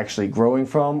I'm actually growing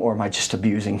from, or am I just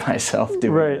abusing myself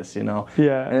doing Right. this, you know?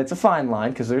 Yeah. And it's a fine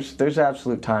line, because there's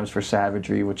absolute times for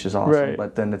savagery, which is awesome, Right.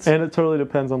 but then it's... And it totally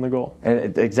depends on the goal.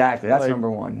 exactly, that's Like,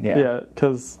 number one, yeah. Yeah,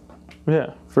 because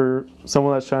for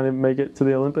someone that's trying to make it to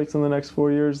the Olympics in the next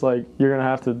 4 years, like you're gonna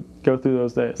have to go through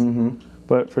those days.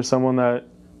 But for someone that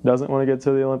doesn't want to get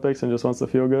to the Olympics and just wants to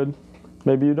feel good,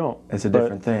 maybe you don't. It's a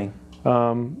different thing.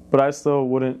 But I still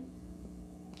wouldn't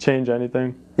change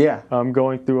anything. Yeah.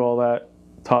 Going through all that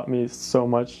taught me so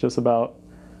much, just about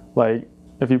like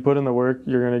if you put in the work,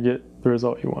 you're gonna get the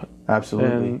result you want.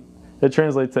 Absolutely. And it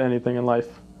translates to anything in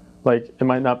life. Like it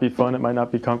might not be fun, it might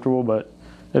not be comfortable, but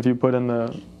if you put in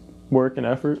the work and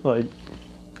effort, like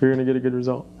you're gonna get a good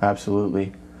result.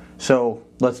 Absolutely. So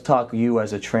let's talk you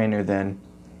as a trainer then,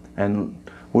 and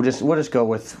we'll just go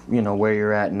with, you know, where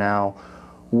you're at now.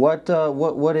 What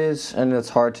is, and it's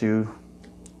hard to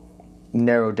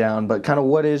narrow down, but kind of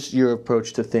what is your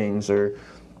approach to things? Or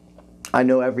I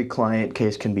know every client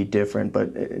case can be different,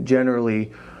 but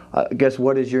generally, I guess,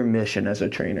 what is your mission as a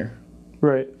trainer?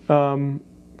 Right. Kind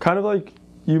of like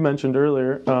you mentioned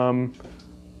earlier, I'm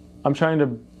trying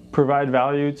to provide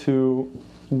value to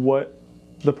what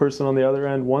the person on the other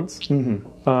end wants.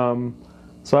 So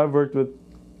I've worked with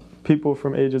people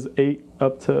from ages 8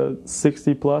 up to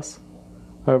 60 plus.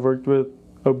 I've worked with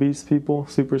obese people,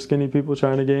 super skinny people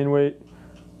trying to gain weight.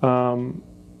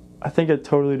 I think it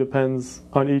totally depends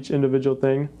on each individual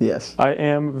thing. Yes. I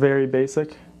am very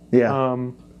basic. Yeah.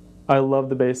 I love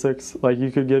the basics. Like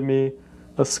you could give me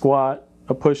a squat,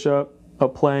 a push-up, a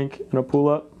plank, and a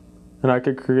pull-up, and I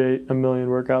could create a million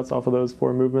workouts off of those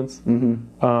 4 movements.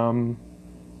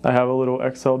 I have a little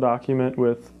Excel document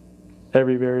with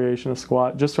every variation of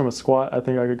squat. Just from a squat, I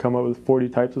think I could come up with 40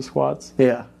 types of squats.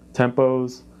 Yeah.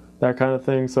 Tempos, that kind of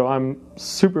thing. So I'm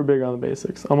super big on the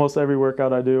basics. Almost every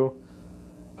workout I do,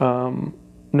 no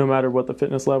matter what the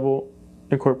fitness level,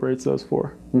 incorporates those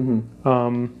 4.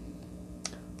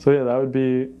 So yeah, that would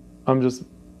be, I'm just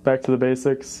back to the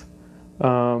basics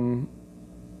and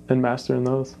mastering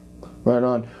those. Right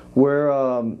on.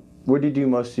 Where do you do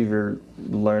most of your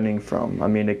learning from? I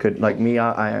mean, it could, like me,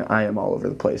 I am all over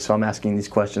the place, so I'm asking these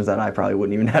questions that I probably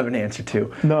wouldn't even have an answer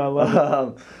to. No, I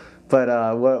love it.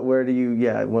 But where do you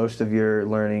most of your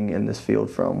learning in this field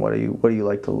from? What do you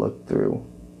like to look through?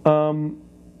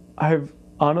 I've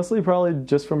honestly probably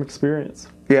just from experience.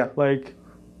 Yeah. Like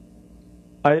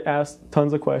I asked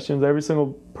tons of questions. Every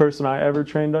single person I ever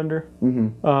trained under,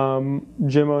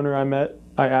 gym owner I met,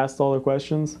 I asked all the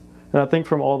questions. And I think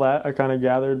from all that, I kind of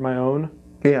gathered my own.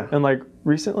 Yeah. And like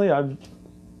recently, I've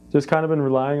just kind of been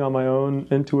relying on my own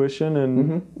intuition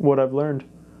and what I've learned.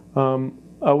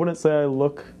 I wouldn't say I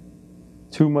look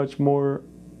too much more,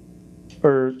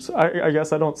 or I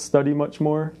guess I don't study much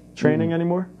more training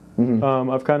anymore.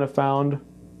 I've kind of found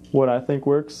what I think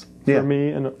works for me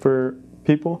and for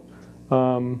people.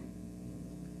 So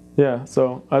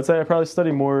I'd say I probably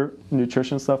study more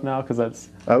nutrition stuff now, because that's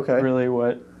really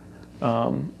what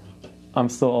I'm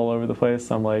still all over the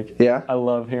place. I'm like, I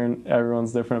love hearing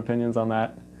everyone's different opinions on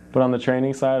that. But on the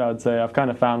training side, I would say I've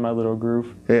kind of found my little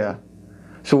groove. Yeah.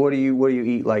 So what do you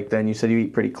eat like then? You said you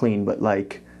eat pretty clean, but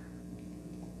like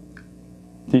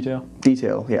Detail?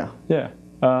 yeah. Yeah.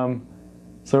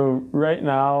 So right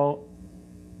now,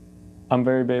 I'm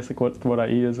very basic with what I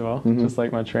eat as well, just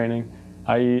like my training.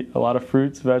 I eat a lot of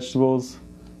fruits, vegetables,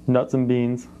 nuts, and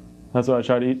beans. That's what I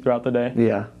try to eat throughout the day.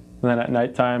 Yeah. And then at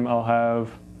nighttime, I'll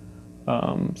have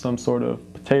some sort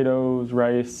of potatoes,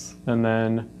 rice, and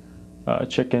then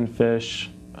chicken, fish,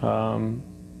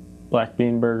 black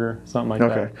bean burger, something like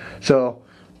that. Okay. So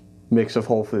mix of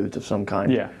whole foods of some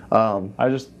kind. Yeah. I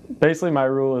just basically my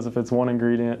rule is if it's one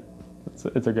ingredient,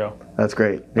 it's a go. That's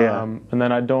great. Yeah. And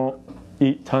then I don't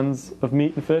eat tons of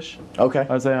meat and fish. Okay.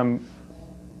 I'd say I'm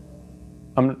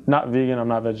not vegan. I'm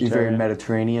not You're vegetarian. very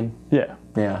Mediterranean. Yeah.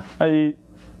 Yeah.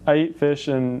 I eat fish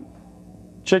and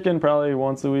chicken probably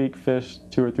once a week. Fish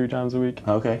 2 or 3 times a week.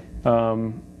 Okay.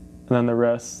 And then the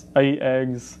rest, I eat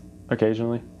eggs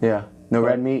occasionally. Yeah. No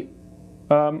red meat.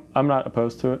 I'm not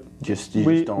opposed to it. You just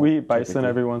don't. We eat bison typically.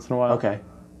 every once in a while. Okay.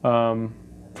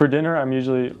 For dinner,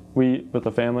 we eat with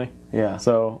the family. Yeah.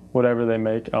 So whatever they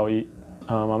make, I'll eat.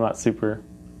 I'm not super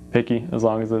picky as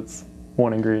long as it's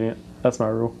one ingredient. That's my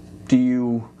rule. Do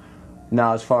you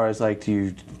now, as far as like, do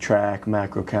you track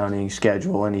macro counting,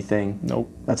 schedule anything?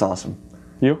 Nope. That's awesome.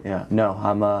 You? Yeah. No,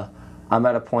 I'm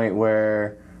at a point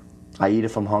where I eat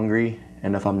if I'm hungry,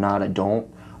 and if I'm not, I don't.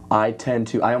 I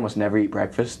almost never eat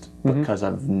breakfast because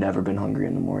I've never been hungry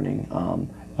in the morning.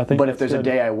 I think but if that's there's a good.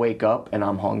 day I wake up and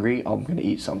I'm hungry, I'm gonna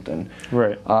eat something.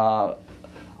 Right.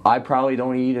 I probably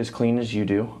don't eat as clean as you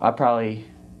do. I probably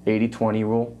 80-20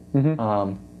 rule,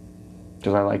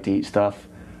 because I like to eat stuff.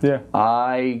 Yeah.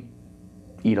 I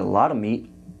eat a lot of meat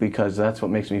because that's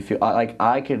what makes me feel like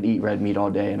I could eat red meat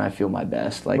all day and I feel my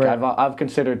best. Like Right. I've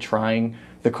considered trying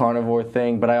the carnivore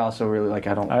thing, but I also really like I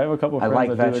have a couple of I friends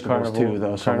like that do the vegetables too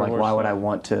though, so I'm like, carnivore why would stuff. I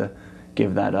want to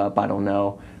give that up? I don't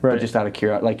know. Right. But just out of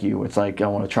curiosity, like you, it's like I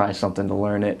want to try something to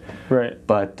learn it. Right.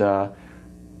 But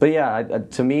yeah,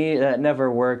 to me that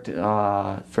never worked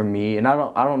for me, and I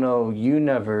don't know. You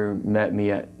met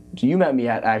me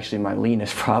at actually my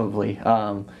leanest probably.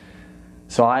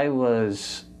 So I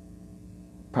was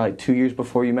probably 2 years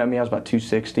before you met me. I was about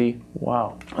 260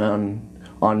 Wow.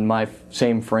 on my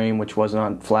same frame, which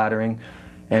wasn't flattering.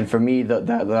 And for me,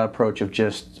 that approach of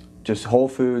just whole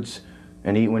foods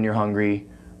and eat when you're hungry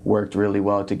worked really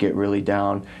well to get really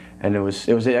down. And it was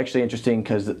actually interesting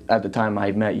because at the time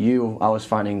I met you, I was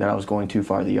finding that I was going too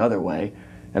far the other way.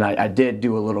 And I did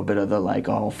do a little bit of the like,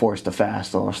 oh, forced to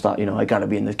fast, or stop, I got to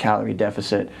be in the calorie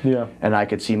deficit. Yeah. And I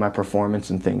could see my performance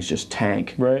and things just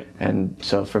tank. Right. And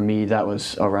so for me, that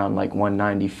was around like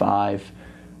 195.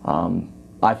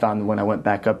 I found when I went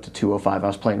back up to 205, I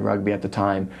was playing rugby at the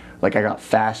time, like I got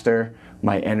faster,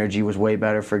 my energy was way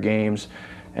better for games.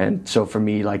 And so for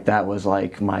me, like that was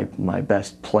like my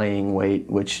best playing weight,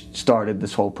 which started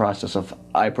this whole process of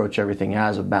I approach everything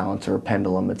as a balance or a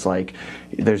pendulum. It's like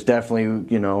there's definitely,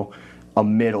 a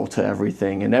middle to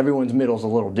everything, and everyone's middle's a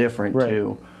little different Right.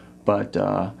 too. But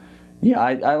yeah,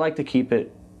 I like to keep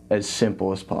it as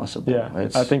simple as possible. Yeah.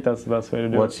 I think that's the best way to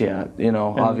do it.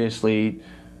 Obviously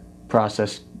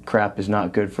processed crap is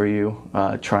not good for you.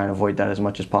 Try and avoid that as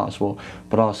much as possible.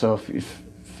 But also if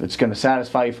it's going to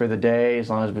satisfy you for the day, as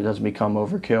long as it doesn't become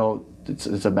overkill, it's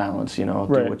a balance, Do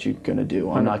Right. what you're going to do.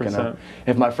 I'm not going to, 100%.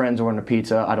 if my friends order a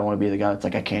pizza, I don't want to be the guy that's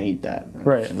like, I can't eat that.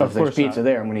 Right, If of there's course pizza not.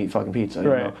 there, I'm going to eat fucking pizza.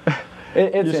 Right. It's You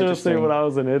should have interesting. seen when I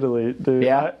was in Italy, dude.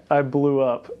 Yeah? I blew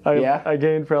up. Yeah? I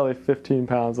gained probably 15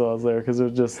 pounds while I was there because it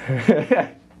was just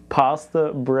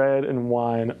pasta, bread, and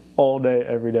wine all day,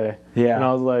 every day. Yeah. And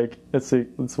I was like,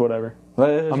 it's whatever. Well,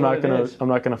 it is I'm what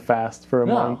not gonna fast for a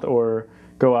No. month or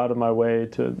go out of my way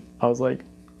to. I was like,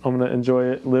 I'm gonna enjoy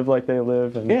it, live like they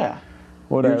live, and Yeah.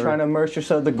 whatever. You're trying to immerse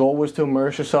yourself. The goal was to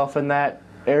immerse yourself in that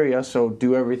area, so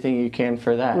do everything you can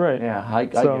for that. Right. Yeah, I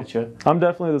So, get you. I'm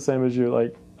definitely the same as you.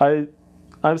 Like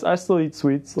I still eat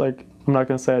sweets. Like I'm not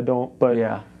gonna say I don't, but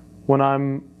Yeah. when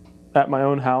I'm at my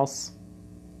own house,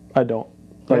 I don't.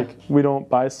 Like Yeah. we don't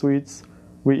buy sweets.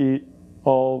 We eat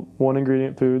all one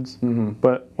ingredient foods. Mm-hmm.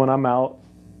 But when I'm out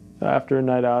after a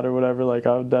night out or whatever, like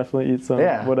I would definitely eat some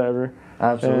Yeah. whatever.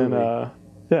 Absolutely. And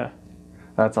yeah.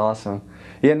 That's awesome.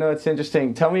 Yeah, no, it's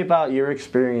interesting. Tell me about your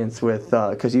experience with,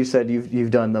 because you said you've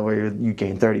done the where you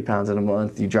gain 30 pounds in a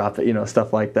month, you drop it,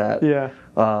 stuff like that. Yeah.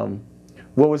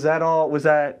 What was that all?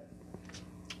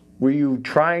 Were you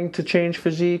trying to change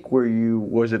physique?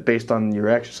 Was it based on your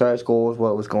exercise goals?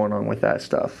 What was going on with that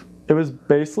stuff? It was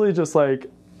basically just like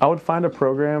I would find a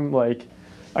program, like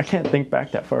I can't think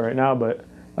back that far right now, but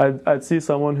I'd see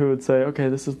someone who would say, okay,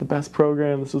 this is the best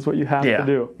program, this is what you have to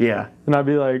do. Yeah. And I'd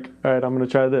be like, all right, I'm going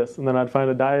to try this. And then I'd find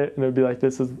a diet, and it would be like,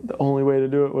 this is the only way to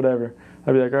do it, whatever.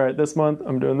 I'd be like, all right, this month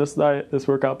I'm doing this diet, this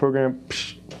workout program,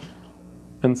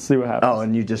 and see what happens. Oh,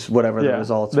 and you just, whatever the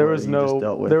results were, you just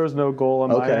dealt with. There was no goal on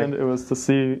my end. It was to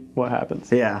see what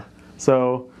happens. Yeah.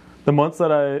 So the months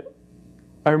that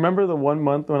I remember the one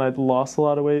month when I lost a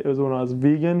lot of weight, it was when I was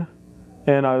vegan,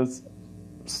 and I was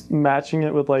matching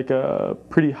it with like a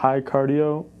pretty high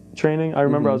cardio training. I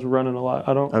remember I was running a lot.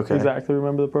 I don't exactly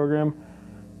remember the program,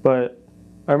 but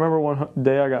I remember one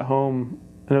day I got home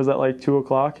and it was at like 2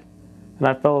 o'clock and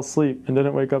I fell asleep and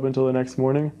didn't wake up until the next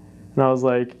morning. And I was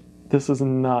like, this is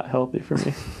not healthy for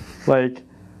me. Like,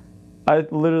 I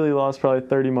literally lost probably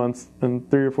 30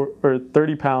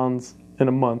 pounds in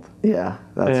a month. Yeah,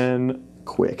 that's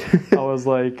quick. I was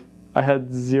like, I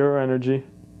had zero energy.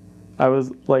 I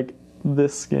was like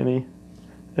this skinny,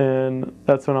 and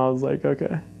that's when I was like,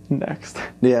 okay, next.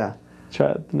 Yeah.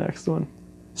 Try the next one.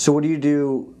 So what do you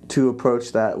do to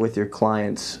approach that with your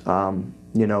clients?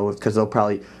 Because they'll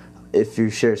probably, if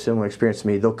you share a similar experience to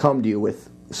me, they'll come to you with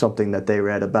something that they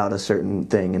read about a certain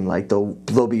thing, and like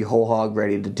they'll be whole hog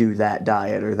ready to do that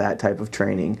diet or that type of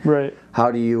training. Right. How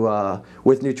do you,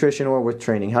 with nutrition or with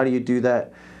training, how do you do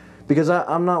that? Because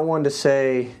I'm not one to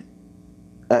say,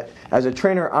 as a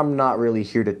trainer, I'm not really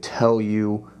here to tell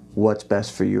you what's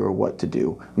best for you or what to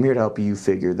do. I'm here to help you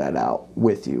figure that out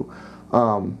with you.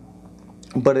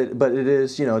 But it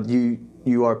is,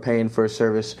 you are paying for a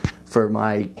service for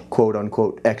my quote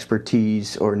unquote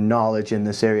expertise or knowledge in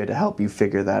this area to help you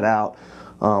figure that out.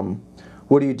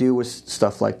 What do you do with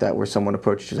stuff like that where someone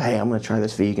approaches you, hey, I'm going to try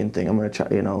this vegan thing. I'm going to try,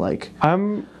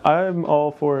 I'm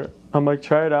all for it. I'm like,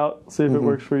 try it out, see if it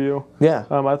works for you. Yeah.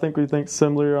 I think we think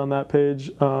similar on that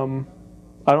page.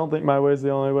 I don't think my way is the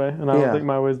only way, and I don't think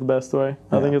my way is the best way.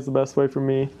 I think it's the best way for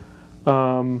me.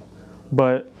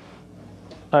 But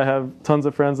I have tons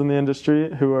of friends in the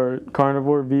industry who are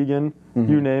carnivore, vegan,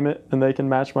 you name it, and they can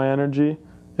match my energy.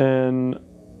 And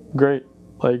great.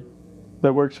 Like,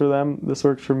 that works for them. This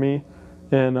works for me.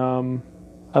 And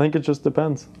I think it just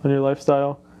depends on your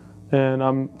lifestyle. And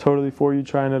I'm totally for you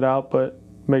trying it out, but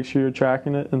make sure you're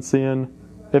tracking it and seeing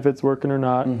if it's working or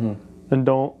not. And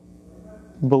don't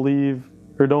believe,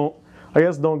 or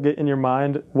don't get in your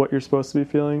mind what you're supposed to be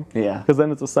feeling. Yeah. Because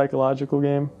then it's a psychological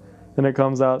game. And it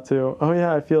comes out to, oh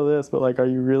yeah, I feel this, but like, are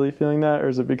you really feeling that? Or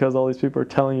is it because all these people are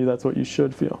telling you that's what you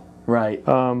should feel? Right.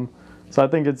 So I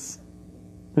think it's,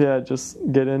 just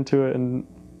get into it and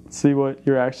see what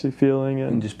you're actually feeling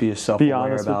and just be as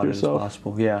self-aware about it as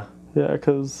possible. Yeah. Yeah,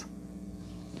 because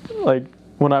like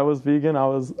when I was vegan, I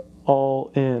was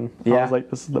all in. Yeah. I was like,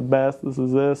 this is the best, this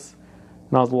is this.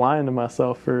 And I was lying to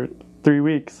myself for 3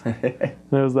 weeks. And it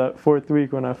was that 4th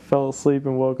week when I fell asleep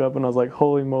and woke up and I was like,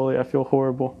 holy moly, I feel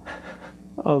horrible.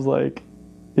 I was like,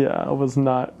 I was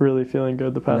not really feeling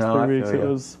good the past 3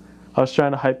 weeks. I was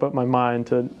trying to hype up my mind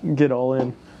to get all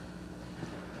in.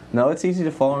 No, it's easy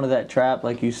to fall into that trap,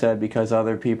 like you said, because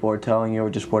other people are telling you or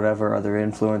just whatever other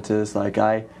influences. Like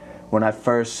when I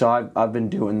first saw, I've been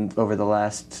doing over the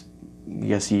last,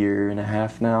 year and a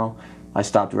half now. I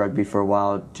stopped rugby for a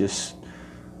while, just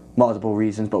multiple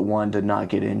reasons, but one, to not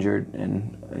get injured.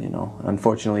 And,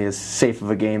 unfortunately, as safe of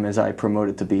a game as I promote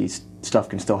it to be, stuff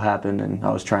can still happen. And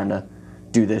I was trying to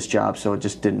do this job, so it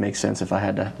just didn't make sense if I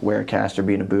had to wear a cast or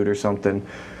be in a boot or something.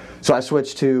 So I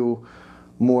switched to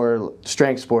more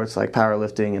strength sports like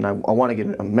powerlifting, and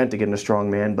I'm meant to get into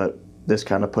strongman, but this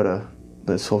kind of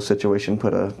this whole situation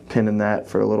put a pin in that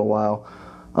for a little while.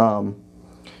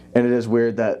 And it is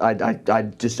weird that I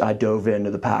dove into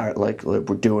the power, like we're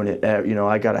doing it,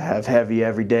 I got to have heavy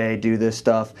every day, do this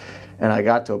stuff, and I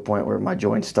got to a point where my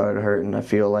joints started hurting, I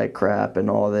feel like crap and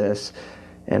all this,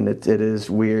 and it is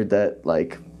weird that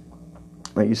like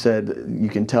you said, you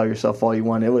can tell yourself all you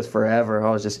want. It was forever.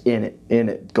 I was just in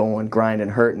it, going, grinding,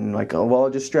 hurting. Like, oh, well, I'll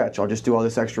just stretch. I'll just do all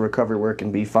this extra recovery work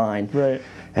and be fine. Right.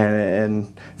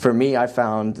 And for me, I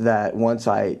found that once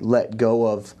I let go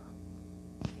of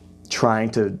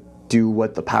trying to do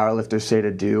what the powerlifters say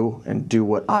to do and do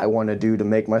what I want to do to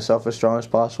make myself as strong as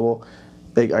possible,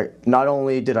 not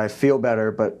only did I feel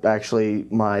better, but actually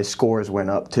my scores went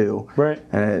up too. Right.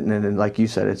 And like you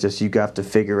said, it's just you have to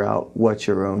figure out what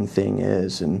your own thing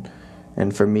is. And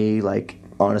for me, like,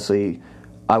 honestly,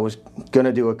 I was going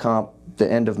to do a comp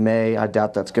the end of May. I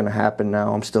doubt that's going to happen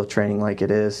now. I'm still training like it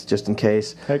is, just in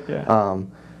case. Heck yeah.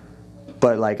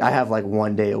 But like I have like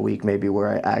 1 day a week maybe where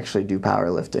I actually do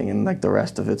powerlifting, and like the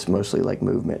rest of it's mostly like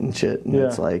movement and shit. And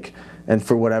it's like, and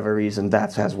for whatever reason,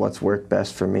 that's what's worked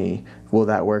best for me. Will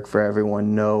that work for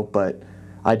everyone? No, but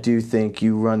I do think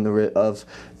you run the risk of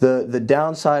the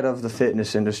downside of the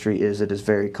fitness industry is it is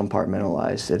very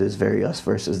compartmentalized. It is very us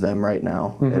versus them right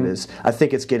now. It is. I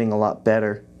think it's getting a lot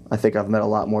better. I think I've met a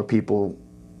lot more people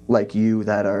like you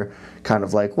that are kind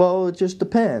of like, well, it just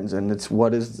depends, and it's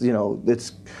what is,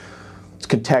 it's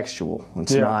contextual.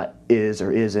 It's not is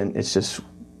or isn't. It's just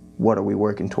what are we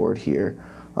working toward here.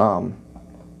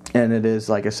 And it is,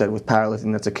 like I said, with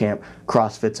powerlifting, that's a camp.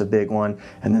 CrossFit's a big one,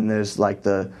 and then there's like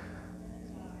the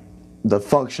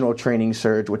functional training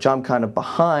surge, which I'm kind of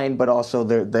behind, but also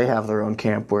they have their own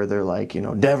camp where they're like,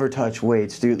 never touch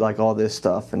weights, dude, like all this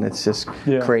stuff, and it's just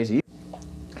crazy.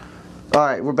 All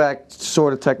right, we're back.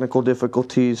 Sort of technical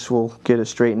difficulties. We'll get it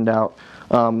straightened out.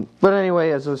 But anyway,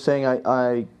 as I was saying,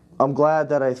 I'm glad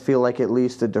that I feel like at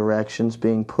least the direction's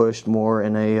being pushed more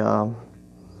in a, I don't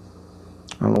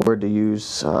know what word to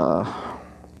use,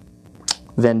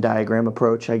 Venn diagram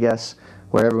approach, I guess,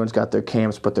 where everyone's got their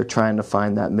camps, but they're trying to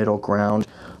find that middle ground.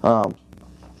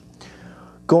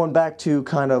 Going back to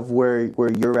kind of where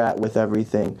you're at with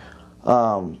everything,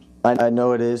 I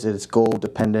know it's goal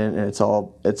dependent, and it's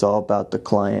all about the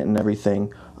client and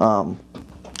everything.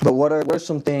 But what are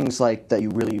some things like that you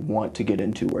really want to get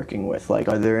into working with? Like,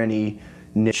 are there any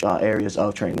niche areas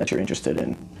of training that you're interested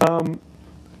in?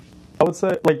 I would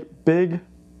say like big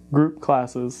group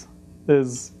classes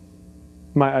is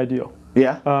my ideal.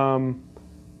 Yeah.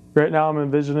 Right now I'm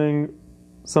envisioning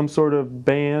some sort of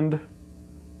band,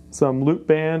 some loop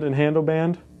band and handle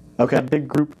band. Okay. A big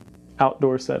group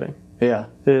outdoor setting. Yeah.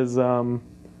 Is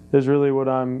really what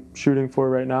I'm shooting for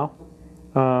right now.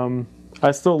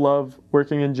 I still love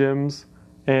working in gyms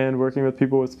and working with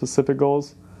people with specific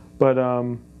goals, but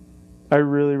I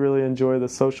really, really enjoy the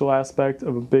social aspect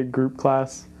of a big group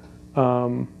class,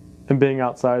 and being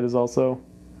outside is also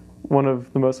one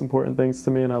of the most important things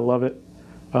to me, and I love it.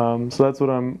 So that's what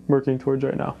I'm working towards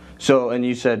right now. So, and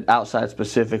you said outside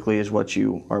specifically is what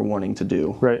you are wanting to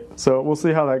do. Right. So we'll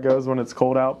see how that goes when it's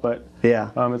cold out, but yeah,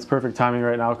 it's perfect timing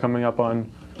right now, coming up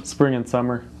on spring and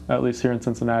summer, at least here in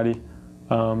Cincinnati.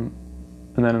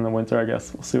 And then in the winter, I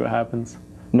guess we'll see what happens.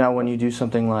 Now, when you do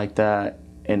something like that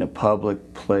in a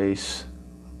public place,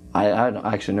 I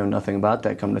actually know nothing about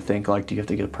that. Come to think, like, do you have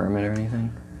to get a permit or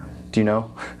anything? Do you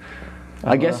know?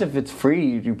 I guess if it's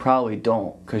free, you probably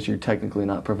don't, because you're technically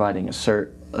not providing a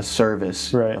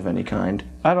service of any kind.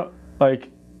 I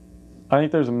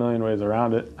think there's a million ways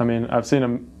around it. I mean, I've seen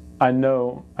them. I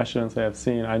know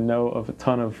of a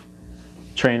ton of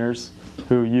trainers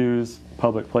who use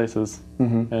public places,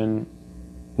 and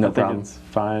I think it's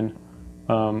fine.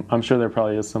 I'm sure there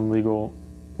probably is some legal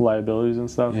liabilities and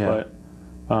stuff, but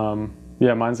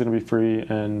mine's going to be free,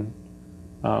 and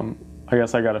I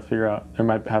guess I got to figure out, there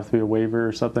might have to be a waiver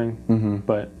or something,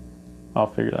 but I'll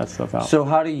figure that stuff out. So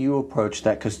how do you approach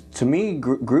that? Because to me,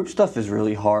 group stuff is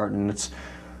really hard, and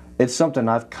it's something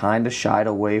I've kind of shied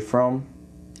away from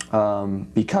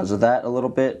because of that a little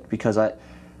bit, because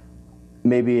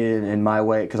maybe in my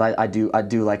way, because I do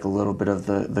like a little bit of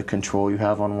the control you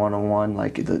have on one-on-one,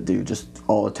 like just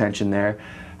all attention there.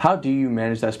 How do you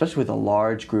manage that, especially with a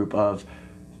large group of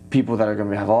people that are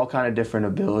going to have all kind of different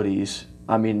abilities?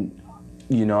 I mean,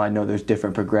 I know there's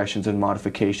different progressions and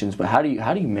modifications, but how do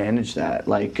you manage that?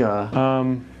 Like,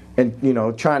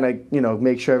 and trying to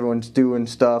make sure everyone's doing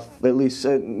stuff. At least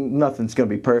nothing's going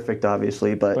to be perfect,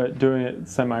 obviously, but doing it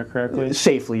semi-correctly,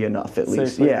 safely enough, at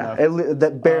least. Yeah,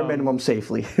 that bare minimum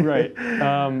safely. Right.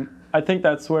 I think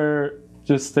that's where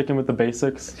just sticking with the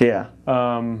basics. Yeah.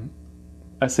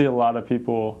 I see a lot of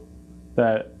people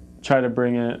that try to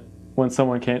bring it when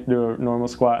someone can't do a normal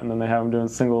squat, and then they have them doing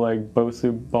single leg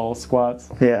Bosu ball squats.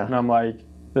 Yeah. And I'm like,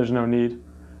 there's no need.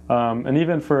 And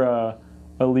even for a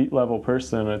elite level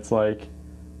person, it's like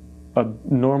a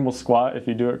normal squat, if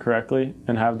you do it correctly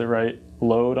and have the right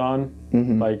load on,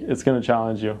 like, it's going to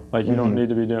challenge you. Like, you don't need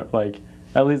to be doing, like,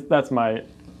 at least that's my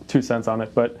 2 cents on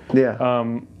it. But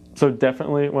so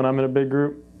definitely when I'm in a big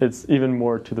group, it's even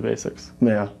more to the basics.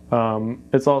 Yeah.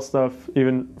 It's all stuff,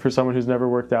 even for someone who's never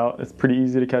worked out, it's pretty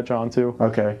easy to catch on to.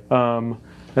 Okay. And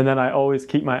then I always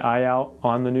keep my eye out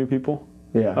on the new people.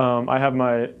 Yeah.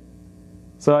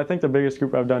 So I think the biggest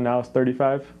group I've done now is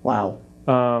 35. Wow.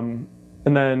 And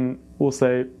then we'll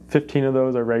say 15 of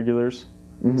those are regulars.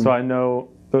 So I know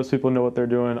those people know what they're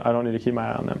doing. I don't need to keep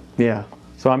my eye on them. Yeah.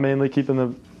 So I'm mainly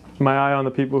keeping my eye on the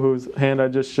people whose hand I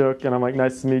just shook, and I'm like,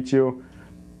 nice to meet you.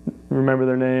 Remember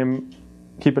their name,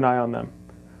 keep an eye on them.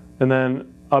 And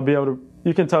then I'll be able to,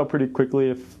 you can tell pretty quickly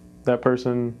if that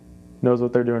person knows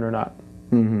what they're doing or not.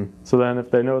 So then if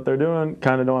they know what they're doing,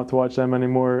 kind of don't have to watch them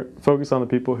anymore. Focus on the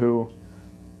people who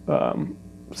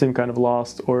seem kind of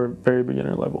lost or very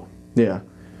beginner level. Yeah.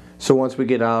 So once we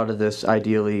get out of this,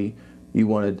 ideally, you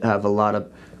want to have a lot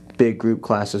of big group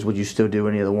classes. Would you still do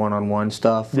any of the one-on-one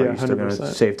stuff? Yeah, Are you still going to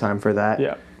 100%. save time for that?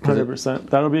 Yeah,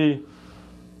 100%. That'll be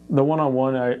the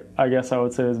one-on-one. I guess I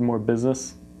would say is more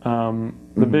business. The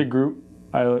big group,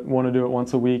 I want to do it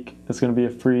once a week. It's going to be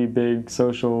a free big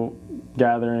social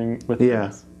gathering with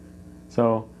friends.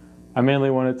 So I mainly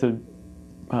wanted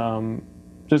to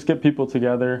just get people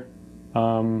together.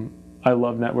 I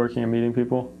love networking and meeting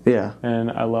people. Yeah.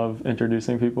 And I love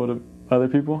introducing people to other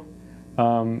people.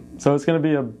 So it's going to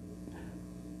be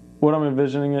what I'm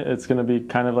envisioning it's going to be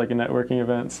kind of like a networking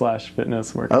event /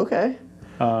 fitness workout. Okay.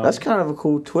 That's kind of a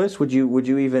cool twist. Would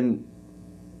you even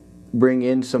bring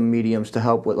in some mediums to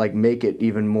help with, like, make it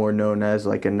even more known as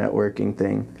like a networking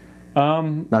thing?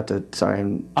 I'm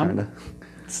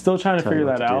still trying to figure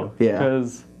that out. Yeah.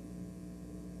 Because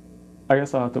I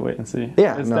guess I'll have to wait and see.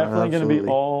 Yeah, it's definitely going to be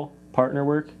all partner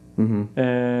work. Mm-hmm.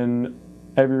 And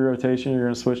every rotation, you're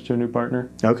going to switch to a new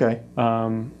partner. Okay.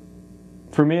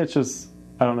 For me, it's just,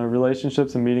 I don't know,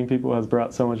 relationships and meeting people has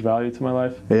brought so much value to my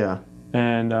life. Yeah.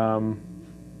 And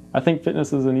I think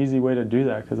fitness is an easy way to do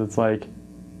that because it's like,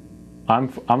 I'm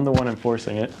the one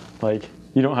enforcing it. Like,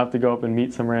 you don't have to go up and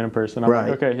meet some random person. I'm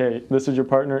like, okay, hey, this is your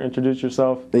partner. Introduce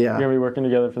yourself. Yeah. You're going to be working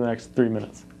together for the next 3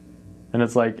 minutes. And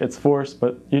it's like, it's forced,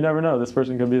 but you never know. This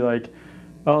person could be like,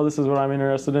 oh, this is what I'm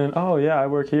interested in. Oh, yeah, I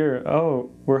work here. Oh,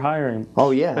 we're hiring.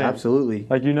 Oh, yeah, Bam. Absolutely.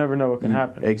 Like, you never know what can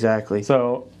happen. Exactly.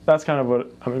 So that's kind of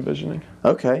what I'm envisioning.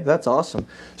 Okay, that's awesome.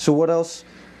 So what else?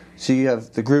 So you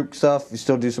have the group stuff, you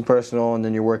still do some personal, and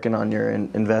then you're working on your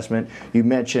investment. You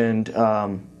mentioned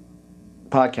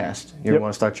podcast. You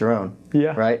want to start your own.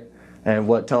 Yeah. Right? And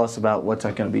tell us about what's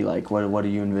that going to be like? What do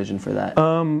you envision for that?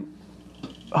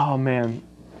 Oh, man.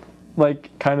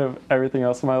 Like, kind of everything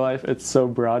else in my life, it's so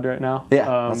broad right now.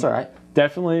 Yeah, that's all right.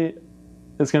 Definitely,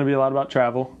 it's going to be a lot about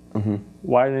travel,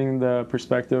 widening the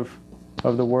perspective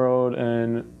of the world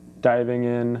and diving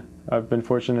in. I've been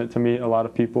fortunate to meet a lot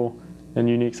of people in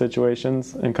unique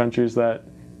situations in countries that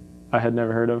I had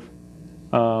never heard of.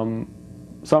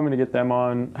 So I'm going to get them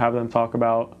on, have them talk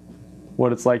about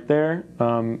what it's like there,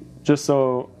 just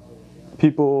so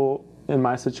people in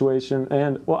my situation,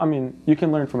 and, well, I mean, you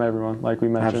can learn from everyone, like we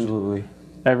mentioned. Absolutely.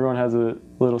 Everyone has a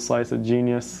little slice of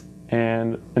genius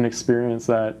and an experience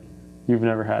that you've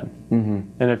never had. Mm-hmm.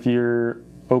 And if you're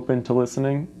open to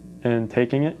listening and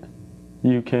taking it,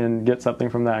 you can get something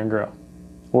from that and grow.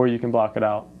 Or you can block it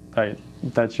out. Right?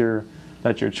 That's your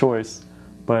choice.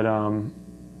 But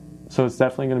so it's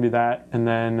definitely going to be that, and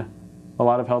then a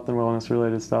lot of health and wellness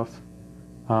related stuff.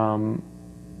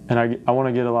 And I want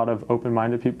to get a lot of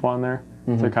open-minded people on there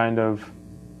to kind of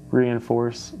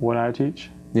reinforce what I teach.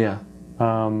 Yeah.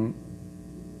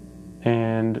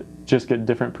 And just get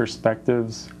different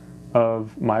perspectives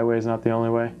of my way is not the only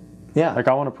way. Yeah. Like,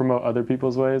 I want to promote other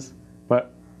people's ways,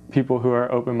 but people who are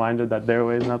open-minded that their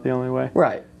way is not the only way.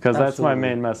 Right. Because that's my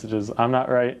main message is I'm not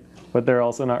right, but they're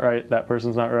also not right. That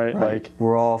person's not right. Like,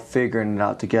 we're all figuring it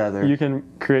out together. You can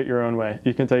create your own way.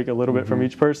 You can take a little bit from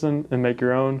each person and make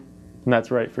your own, and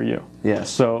that's right for you. Yes.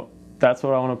 So that's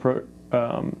what I want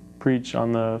to preach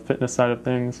on the fitness side of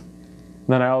things.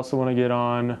 Then I also want to get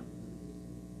on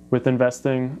with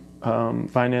investing,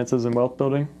 finances, and wealth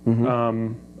building.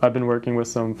 I've been working with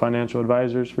some financial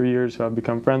advisors for years who I've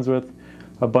become friends with,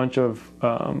 a bunch of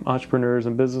entrepreneurs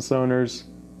and business owners.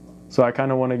 So I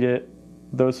kind of want to get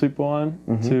those people on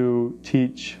to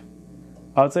teach.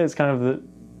 I would say it's kind of the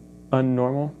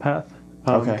unnormal path.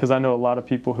 Because I know a lot of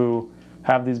people who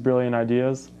have these brilliant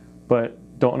ideas, but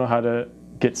don't know how to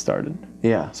get started.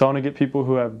 Yeah. So I want to get people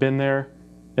who have been there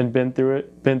and been through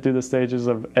the stages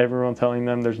of everyone telling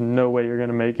them there's no way you're going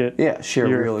to make it. Yeah, share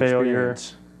you're real a failure.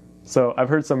 experience. So I've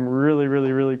heard some really,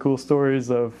 really, really cool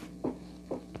stories of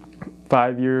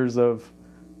 5 years of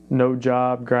no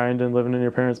job, grinding, living in your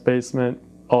parents' basement.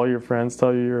 All your friends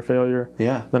tell you you're a failure.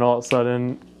 Yeah. Then all of a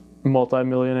sudden,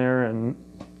 multi-millionaire, and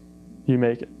you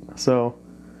make it. So,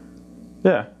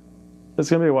 yeah, it's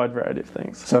going to be a wide variety of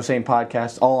things. So same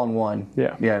podcast, all on one.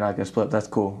 Yeah. Yeah, not going to split. That's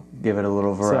cool. Give it a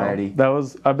little variety. So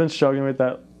I've been struggling with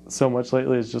that so much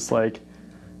lately. It's just like,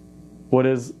 what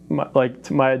is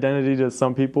my identity to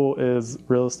some people is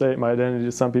real estate. My identity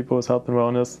to some people is health and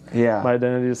wellness. Yeah. My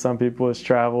identity to some people is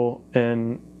travel,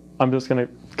 and I'm just going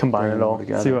to combine it all,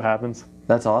 see what happens.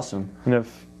 That's awesome. And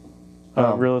if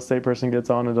a real estate person gets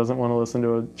on and doesn't want to listen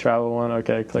to a travel one,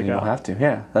 okay, click out. You don't have to.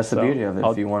 Yeah, that's the beauty of it.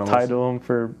 I'll if you want to title them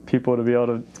for people to be able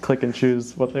to click and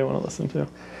choose what they want to listen to.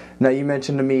 Now, you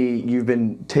mentioned to me you've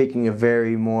been taking a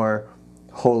very more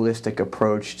holistic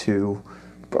approach to,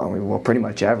 pretty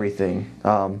much everything.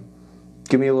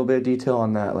 Give me a little bit of detail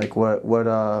on that. Like, what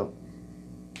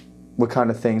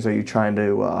kind of things are you trying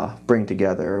to bring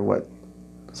together, or what?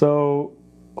 So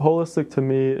holistic to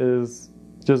me is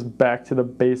just back to the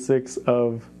basics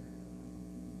of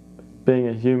being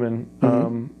a human.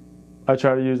 I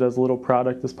try to use as little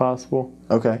product as possible.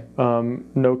 Okay.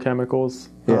 No chemicals.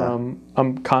 Yeah.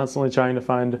 I'm constantly trying to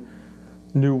find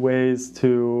new ways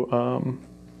to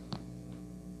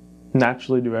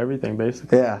naturally do everything,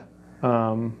 basically. Yeah.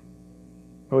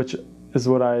 Which is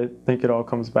what I think it all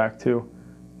comes back to.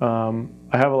 I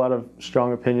have a lot of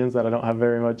strong opinions that I don't have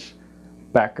very much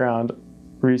background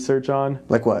research on.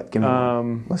 Like what? Give me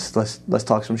one. Let's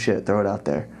talk some shit. Throw it out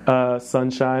there.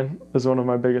 Sunshine is one of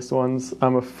my biggest ones.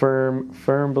 I'm a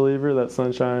firm believer that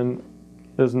sunshine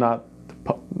is not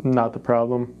the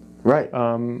problem. Right.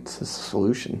 It's a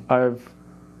solution. I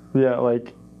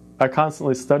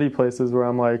constantly study places where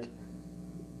I'm like,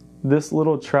 this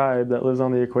little tribe that lives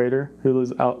on the equator, who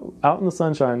lives out in the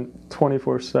sunshine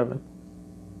 24/7,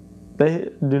 they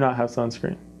do not have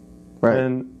sunscreen. Right.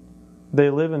 And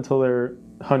they live until they're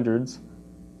hundreds.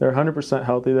 They're 100%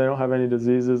 healthy. They don't have any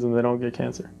diseases, and they don't get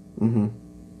cancer. Mm-hmm.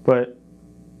 But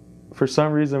for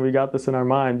some reason, we got this in our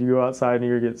mind. You go outside and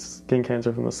you're going to get skin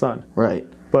cancer from the sun. Right.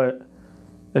 But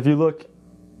if you look,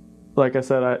 like I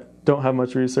said, I don't have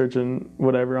much research and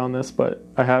whatever on this, but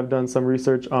I have done some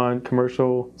research on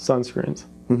commercial sunscreens.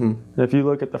 Mm-hmm. And if you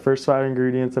look at the first 5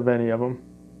 ingredients of any of them,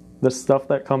 the stuff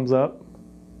that comes up,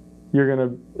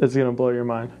 it's gonna blow your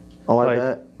mind. Oh, I like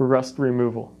bet. Rust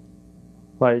removal.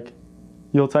 Like,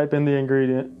 you'll type in the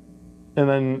ingredient, and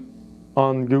then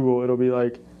on Google it'll be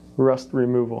like rust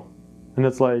removal, and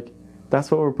it's like,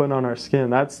 that's what we're putting on our skin.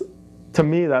 To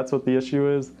me, that's what the issue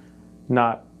is,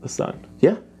 not the sun.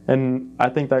 Yeah. And I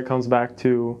think that comes back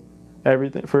to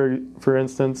everything. For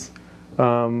instance,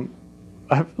 very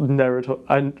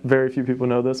few people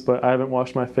know this, but I haven't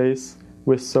washed my face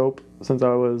with soap since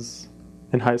I was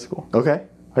in high school. Okay.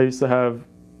 I used to have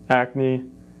acne,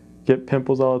 get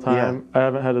pimples all the time. Yeah. I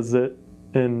haven't had a zit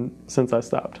since I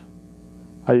stopped.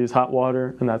 I use hot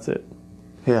water, and that's it.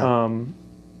 Yeah.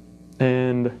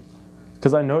 And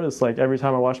because I noticed, like, every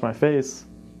time I washed my face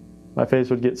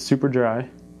would get super dry,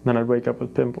 and then I'd wake up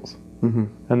with pimples. Mm-hmm.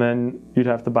 And then you'd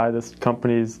have to buy this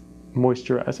company's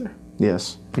moisturizer.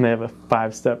 Yes. And they have a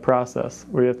 5-step process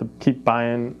where you have to keep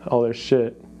buying all their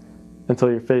shit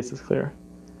until your face is clear.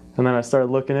 And then I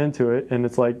started looking into it, and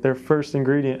it's like their first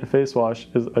ingredient in face wash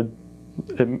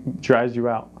it dries you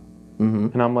out. Mm-hmm.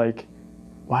 And I'm like,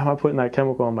 why am I putting that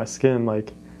chemical on my skin?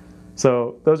 Like,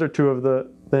 so those are 2 of the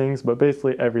things, but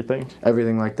basically everything.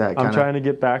 Everything like that. I'm trying to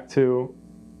get back to,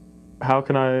 how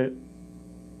can I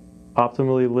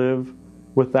optimally live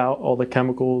without all the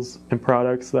chemicals and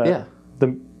products that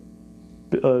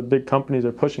the big companies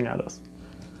are pushing at us.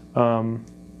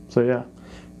 So yeah.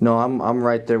 No, I'm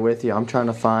right there with you. I'm trying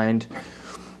to find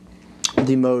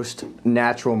the most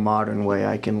natural, modern way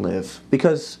I can live.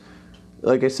 Because,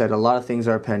 like I said, a lot of things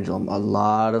are a pendulum. A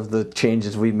lot of the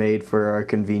changes we made for our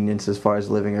convenience as far as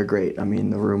living are great. I mean,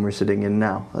 the room we're sitting in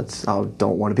now, I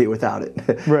don't want to be without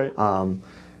it. Right.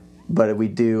 But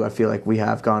I feel like we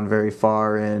have gone very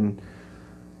far, and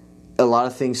a lot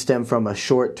of things stem from a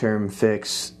short-term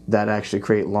fix that actually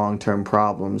create long-term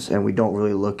problems, and we don't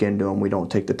really look into them. We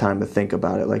don't take the time to think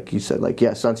about it. Like you said,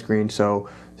 sunscreen, so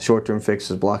short-term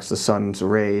fixes blocks the sun's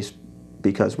rays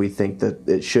because we think that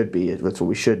it should be. That's what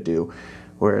we should do.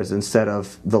 Whereas instead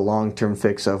of the long-term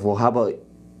fix of, well, how about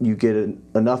you get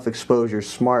enough exposure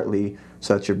smartly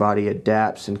so that your body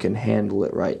adapts and can handle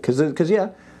it right? Because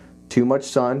too much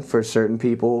sun for certain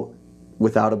people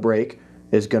without a break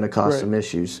is going to cause some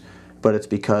issues. But it's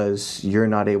because you're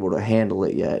not able to handle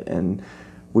it yet. And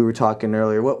we were talking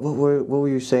earlier. What were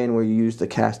you saying where you used the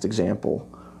cast example?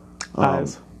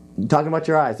 Eyes. Talking about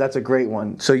your eyes. That's a great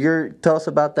one. So tell us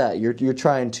about that. You're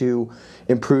trying to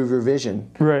improve your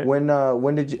vision. Right. When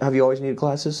have you always needed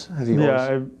glasses? I've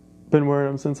been wearing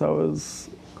them since I was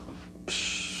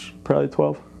probably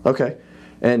 12. Okay.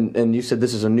 And you said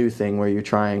this is a new thing where you're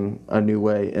trying a new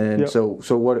way. And so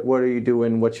what are you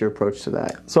doing? What's your approach to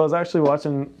that? So I was actually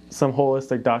watching some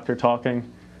holistic doctor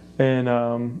talking,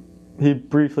 and he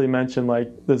briefly mentioned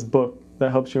like this book that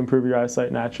helps you improve your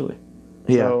eyesight naturally.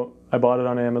 Yeah. So I bought it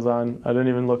on Amazon. I didn't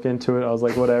even look into it. I was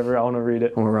like, whatever, I want to read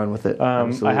it. I'm going to run with it.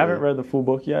 I haven't read the full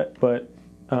book yet, but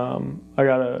I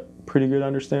got a pretty good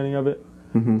understanding of it.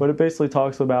 Mm-hmm. But it basically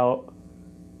talks about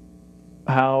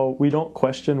how we don't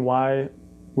question why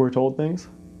we're told things.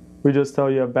 We just tell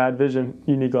you have bad vision,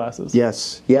 you need glasses.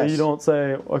 Yes. So you don't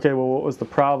say, okay, well, what was the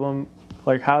problem?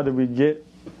 Like, how did we get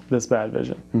this bad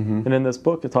vision? Mm-hmm. And in this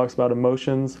book, it talks about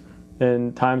emotions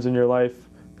and times in your life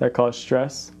that cause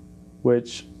stress,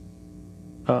 which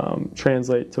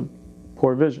translate to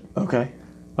poor vision. Okay.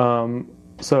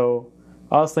 So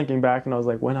I was thinking back, and I was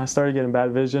like, when I started getting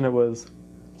bad vision, it was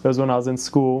when I was in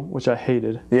school, which I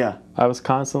hated. Yeah. I was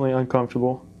constantly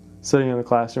uncomfortable sitting in the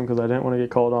classroom because I didn't want to get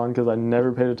called on, because I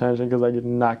never paid attention, because I did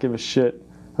not give a shit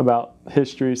about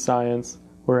history, science,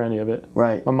 or any of it.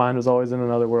 Right. My mind was always in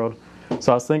another world.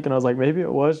 So I was thinking, I was like, maybe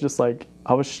it was just like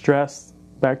I was stressed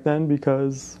back then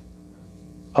because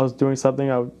I was doing something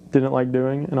I didn't like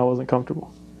doing and I wasn't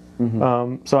comfortable.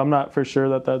 Mm-hmm. So I'm not for sure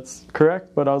that that's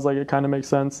correct, but I was like, it kind of makes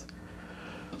sense.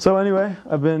 So anyway,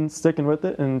 I've been sticking with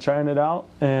it and trying it out.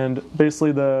 And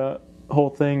basically the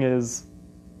whole thing is,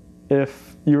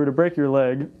 if you were to break your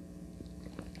leg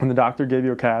and the doctor gave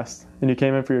you a cast and you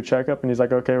came in for your checkup and he's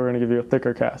like, okay, we're going to give you a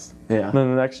thicker cast. Yeah. And then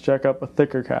the next checkup, a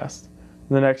thicker cast.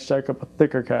 And the next checkup, a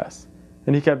thicker cast.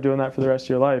 And he kept doing that for the rest of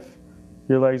your life.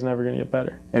 Your leg's never going to get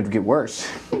better. It'd get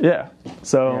worse. Yeah.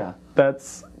 So Yeah.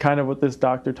 that's kind of what this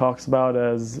doctor talks about,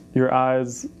 as your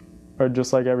eyes are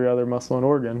just like every other muscle and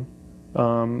organ.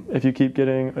 If you keep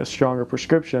getting a stronger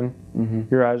prescription,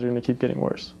 your eyes are going to keep getting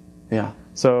worse. Yeah.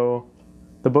 So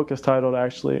the book is titled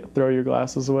actually Throw Your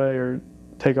Glasses Away or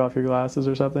Take Off Your Glasses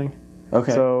or something.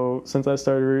 Okay. So since I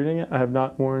started reading it, I have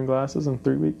not worn glasses in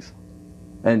 3 weeks.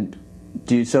 And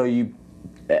you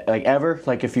like ever?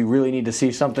 Like if you really need to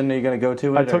see something, are you going to go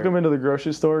to it? I took him into the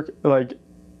grocery store like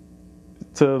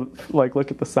to like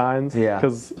look at the signs. Yeah.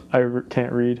 Because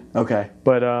can't read. Okay.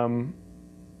 But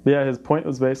yeah, his point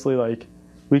was basically like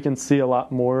we can see a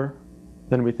lot more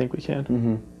than we think we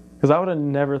can. Because I would have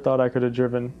never thought I could have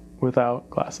driven without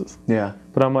glasses. Yeah.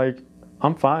 But I'm like,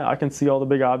 I'm fine. I can see all the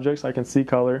big objects. I can see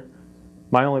color.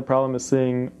 My only problem is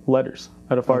seeing letters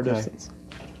at a far distance.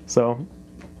 So,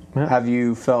 yeah. Have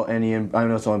you felt any, I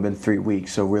know it's only been 3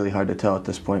 weeks, so really hard to tell at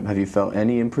this point. Have you felt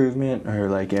any improvement or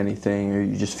like anything, or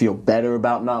you just feel better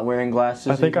about not wearing glasses?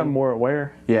 I think I'm more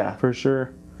aware. Yeah. For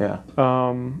sure. Yeah.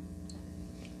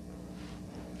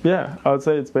 Yeah, I would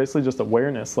say it's basically just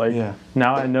awareness. Like,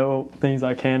 now I know things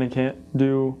I can and can't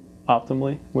do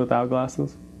optimally without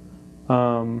glasses.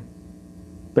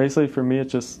 Basically, for me,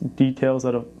 it's just details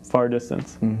at a far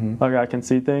distance. Like, I can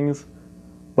see things,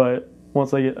 but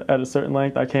once I get at a certain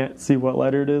length, I can't see what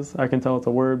letter it is. I can tell it's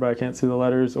a word, but I can't see the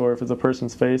letters. Or if it's a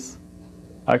person's face,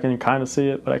 I can kind of see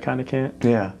it, but I kind of can't.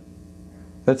 Yeah.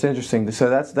 That's interesting. So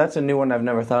that's a new one I've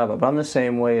never thought about. But I'm the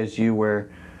same way as you, where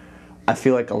I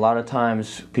feel like a lot of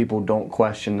times people don't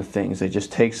question the things. They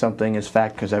just take something as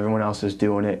fact because everyone else is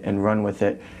doing it and run with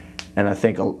it. And I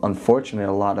think, unfortunately,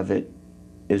 a lot of it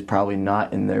is probably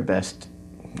not in their best,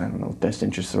 I don't know if best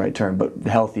interest is the right term, but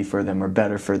healthy for them or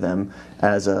better for them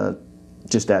as a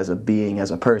being,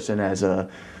 as a person, as a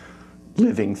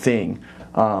living thing.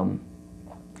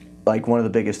 Like one of the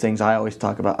biggest things I always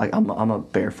talk about, like I'm a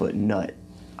barefoot nut.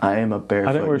 I am a barefoot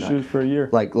nut. I didn't wear shoes for a year.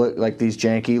 Like these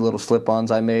janky little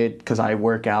slip-ons I made, because I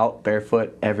work out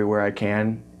barefoot everywhere I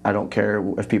can. I don't care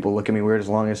if people look at me weird, as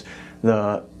long as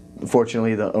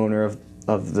fortunately the owner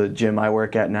of the gym I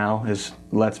work at now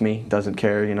lets me, doesn't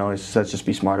care, he says just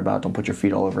be smart about it, don't put your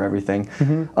feet all over everything.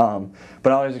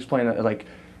 But I always explain that, like,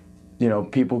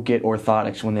 people get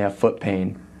orthotics when they have foot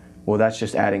pain. Well, that's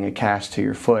just adding a cast to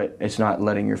your foot. It's not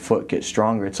letting your foot get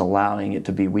stronger. It's allowing it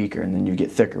to be weaker, and then you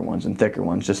get thicker ones,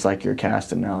 just like your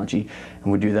cast analogy.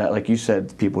 And we do that, like you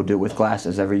said, people do with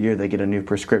glasses. Every year they get a new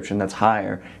prescription that's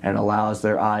higher and allows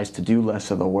their eyes to do less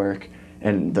of the work,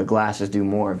 and the glasses do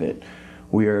more of it.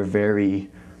 We are a very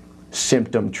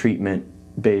symptom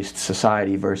treatment-based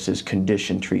society versus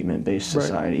condition treatment-based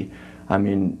society. Right. I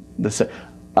mean,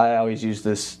 I always use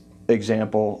this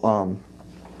example,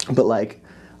 but like,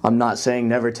 I'm not saying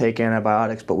never take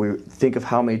antibiotics, but we think of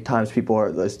how many times people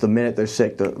are, the minute they're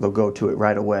sick, they'll go to it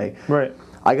right away. Right.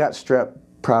 I got strep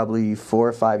probably 4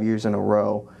 or 5 years in a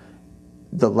row.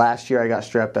 The last year I got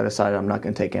strep, I decided I'm not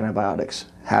going to take antibiotics.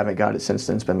 Haven't got it since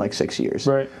then. It's been like 6 years.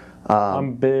 Right.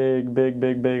 I'm big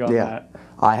on that.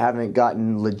 I haven't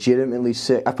gotten legitimately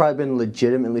sick. I've probably been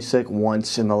legitimately sick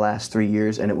once in the last 3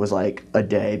 years, and it was like a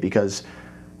day, because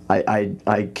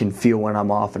I can feel when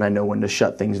I'm off, and I know when to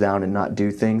shut things down and not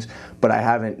do things. But I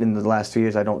haven't, in the last 3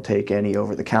 years, I don't take any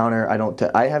over-the-counter.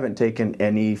 I haven't taken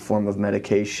any form of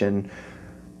medication.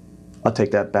 I'll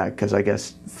take that back, because I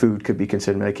guess food could be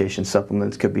considered medication,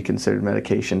 supplements could be considered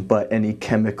medication, but any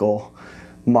chemical,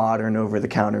 modern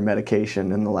over-the-counter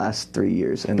medication in the last 3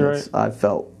 years. And I've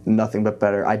felt nothing but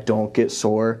better. I don't get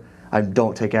sore. I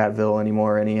don't take Advil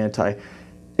anymore,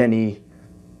 any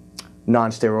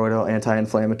non-steroidal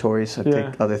anti-inflammatories. I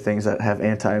take other things that have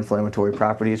anti-inflammatory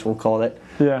properties, we'll call it.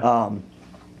 Yeah.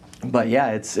 But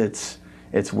yeah, it's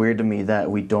weird to me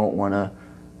that we don't want to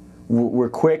we're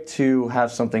quick to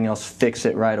have something else fix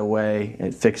it right away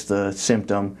and fix the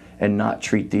symptom and not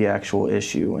treat the actual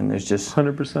issue. And there's just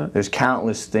 100%. There's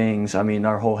countless things. I mean,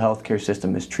 our whole healthcare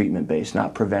system is treatment based,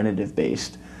 not preventative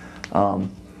based.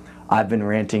 I've been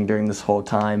ranting during this whole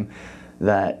time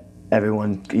that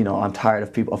everyone, I'm tired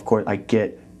of people. Of course, I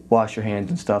get wash your hands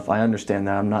and stuff. I understand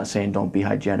that. I'm not saying don't be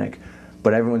hygienic.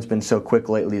 But everyone's been so quick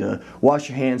lately to wash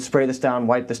your hands, spray this down,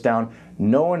 wipe this down.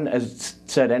 No one has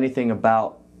said anything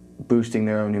about boosting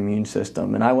their own immune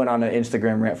system. And I went on an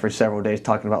Instagram rant for several days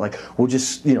talking about well,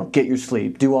 just, get your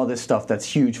sleep, do all this stuff that's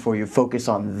huge for you, focus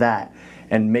on that,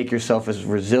 and make yourself as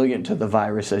resilient to the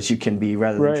virus as you can be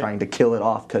rather than trying to kill it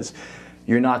off, because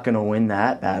you're not going to win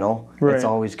that battle. Right. It's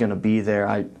always going to be there.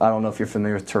 I don't know if you're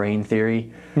familiar with terrain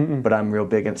theory, but I'm real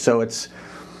big. And so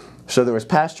there was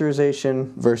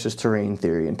pasteurization versus terrain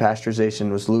theory. And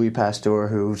pasteurization was Louis Pasteur,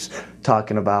 who's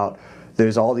talking about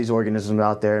there's all these organisms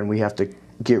out there and we have to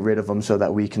get rid of them so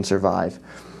that we can survive.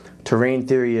 Terrain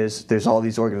theory is there's all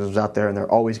these organisms out there and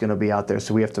they're always going to be out there,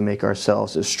 so we have to make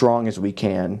ourselves as strong as we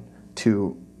can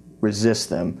to resist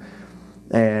them.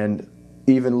 And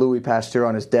even Louis Pasteur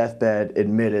on his deathbed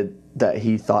admitted that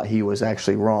he thought he was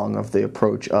actually wrong of the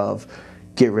approach of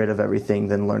get rid of everything,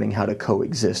 then learning how to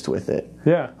coexist with it.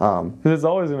 Yeah, because it's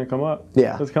always going to come up.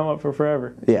 Yeah. It's come up for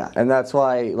forever. Yeah, and that's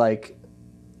why,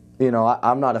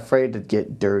 I'm not afraid to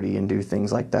get dirty and do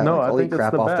things like that. No, I'll I think eat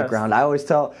crap off the ground. I always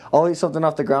I'll eat something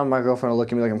off the ground, my girlfriend will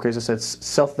look at me like I'm crazy. I said, it's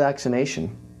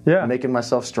self-vaccination. Yeah. I'm making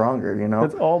myself stronger,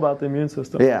 It's all about the immune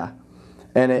system. Yeah.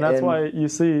 And that's why you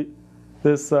see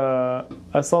this, I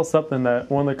saw something that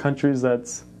one of the countries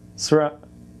that's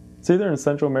it's either in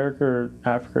Central America or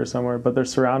Africa or somewhere, but they're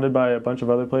surrounded by a bunch of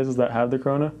other places that have the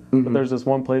corona, but there's this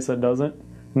one place that doesn't,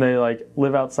 and they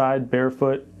live outside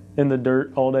barefoot in the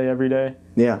dirt all day, every day.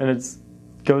 Yeah. And it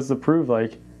goes to prove,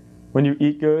 when you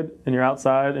eat good and you're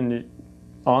outside and you're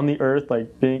on the earth,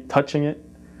 touching it,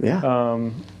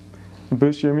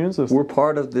 boost your immune system. We're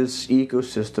part of this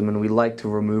ecosystem and we like to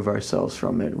remove ourselves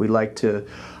from it. We like to,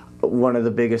 one of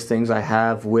the biggest things I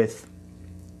have with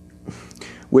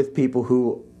people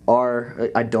who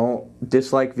I don't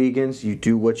dislike vegans. You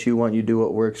do what you want, you do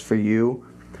what works for you,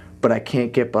 but I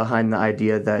can't get behind the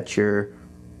idea that you're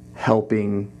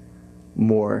helping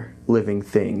more living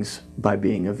things by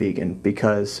being a vegan,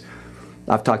 because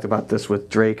I've talked about this with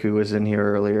Drake, who was in here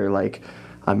earlier.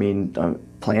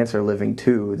 Plants are living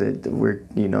too. That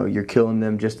you're killing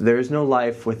them. There is no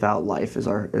life without life, is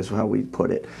how we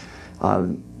put it.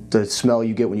 The smell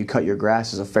you get when you cut your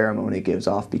grass is a pheromone it gives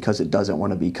off because it doesn't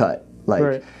want to be cut.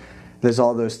 Right. There's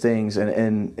all those things,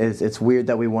 and it's weird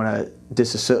that we want to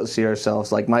disassociate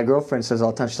ourselves. My girlfriend says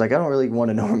all the time, she's like, I don't really want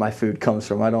to know where my food comes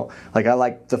from. I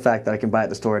like the fact that I can buy it at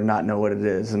the store and not know what it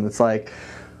is. And it's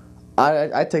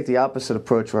I take the opposite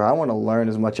approach, where I want to learn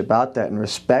as much about that and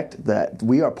respect that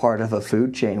we are part of a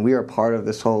food chain. We are part of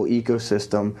this whole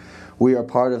ecosystem. We are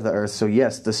part of the earth. So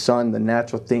yes, the sun, the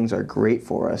natural things are great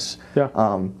for us.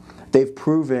 Yeah. They've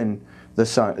proven the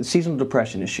sun, seasonal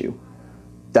depression issue.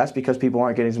 That's because people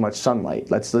aren't getting as much sunlight.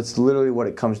 That's literally what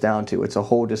it comes down to. It's a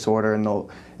whole disorder,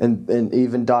 and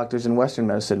even doctors in Western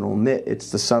medicine will admit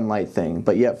it's the sunlight thing.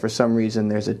 But yet, for some reason,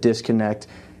 there's a disconnect,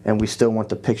 and we still want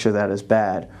to picture that as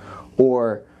bad.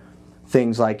 Or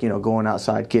things like going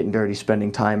outside, getting dirty,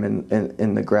 spending time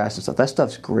in the grass and stuff. That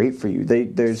stuff's great for you.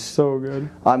 There's so good.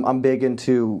 I'm big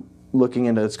into looking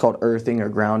into, it's called earthing or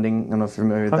grounding. I don't know if you're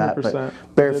familiar with that, 100%.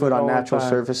 but barefoot on natural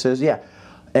surfaces. Yeah.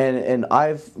 And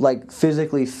I've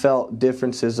physically felt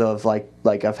differences of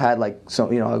I've had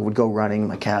some, I would go running,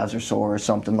 my calves are sore or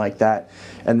something like that,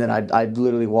 and then I'd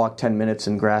literally walk 10 minutes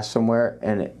in grass somewhere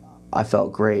and I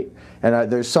felt great.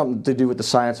 And there's something to do with the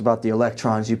science about the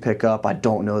electrons you pick up. I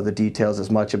don't know the details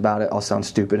as much about it. I'll sound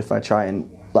stupid if I try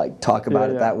and talk about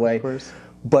it that way. Of course.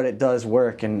 But it does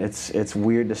work, and it's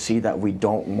weird to see that we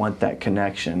don't want that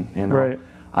connection. Right.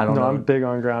 I don't know. I'm big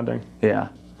on grounding. Yeah.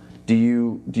 Do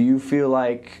you feel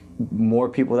like more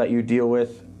people that you deal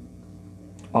with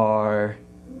are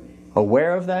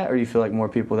aware of that, or do you feel like more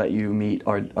people that you meet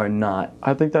are not?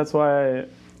 I think that's why I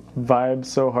vibe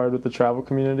so hard with the travel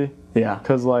community. Yeah.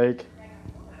 Because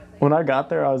when I got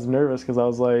there, I was nervous because I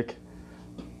was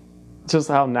just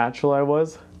how natural I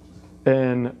was,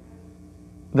 and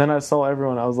then I saw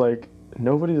everyone. I was like,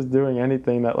 nobody's doing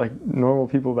anything that normal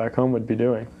people back home would be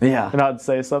doing. Yeah. And I'd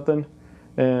say something,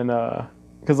 and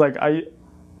because I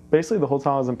basically the whole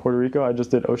time I was in Puerto Rico, I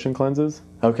just did ocean cleanses.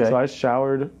 Okay. So I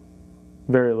showered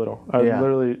very little. I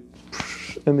literally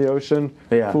in the ocean,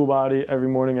 full body every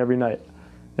morning, every night.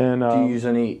 And do you use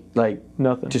any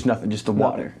nothing? Just nothing, just the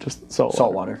water. No, just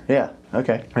salt water. Yeah.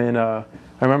 Okay. And I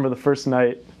remember the first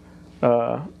night,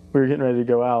 we were getting ready to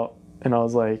go out, and I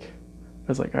was like,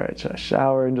 all right, should I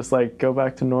shower and just like go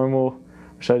back to normal,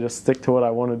 or should I just stick to what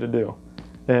I wanted to do?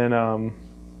 And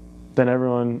then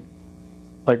everyone,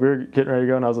 like, we were getting ready to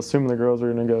go, and I was assuming the girls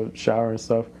were gonna go shower and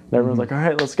stuff. And everyone's like, all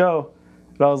right, let's go.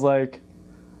 And I was like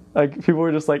people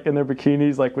were just like in their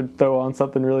bikinis, like would throw on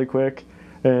something really quick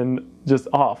and just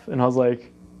off. And I was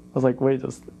like, wait,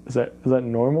 is that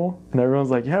normal? And everyone's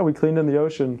like, yeah, we cleaned in the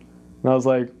ocean. And I was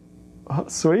like, oh,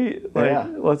 sweet, like, yeah.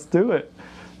 Let's do it.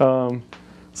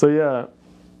 So yeah.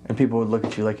 And people would look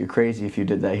at you like you're crazy if you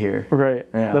did that here. Right.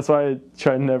 Yeah. That's why I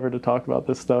try never to talk about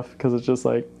this stuff, because it's just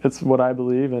like, it's what I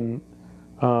believe, and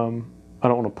I don't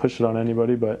want to push it on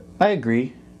anybody, but I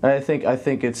agree. I think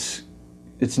it's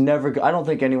never. I don't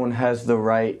think anyone has the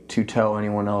right to tell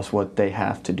anyone else what they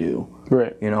have to do.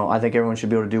 right. You know, I think everyone should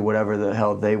be able to do whatever the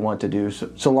hell they want to do,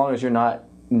 so long as you're not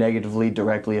negatively,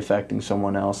 directly affecting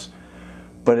someone else.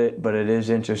 But it is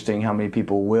interesting how many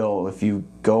people will, if you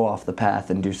go off the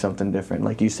path and do something different.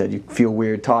 Like you said, you feel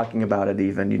weird talking about it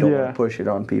even. You don't want to push it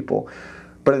on people.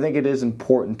 But I think it is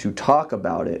important to talk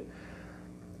about it.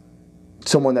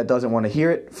 Someone that doesn't want to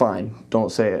hear it, fine,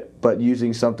 don't say it. But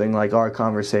using something like our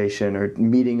conversation or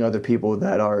meeting other people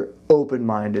that are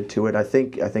open-minded to it, I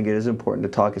think it is important to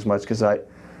talk as much, because I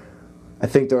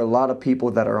think there are a lot of people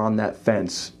that are on that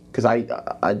fence. Because I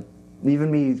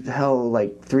even me, hell,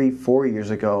 like 3-4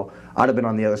 years ago, I'd have been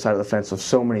on the other side of the fence of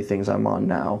so many things I'm on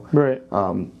now. Right.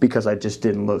 Because I just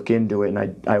didn't look into it,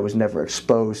 and I was never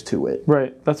exposed to it.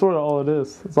 Right. That's what all it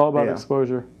is. It's all about Yeah.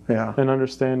 exposure Yeah. and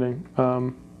understanding.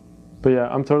 But yeah,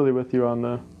 I'm totally with you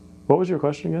on what was your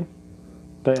question again?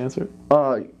 Did I answer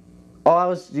it?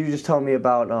 You just told me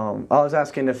about, I was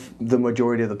asking if the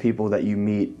majority of the people that you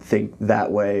meet think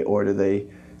that way, or do they,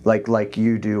 like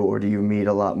you do, or do you meet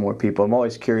a lot more people? I'm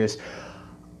always curious.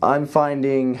 I'm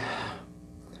finding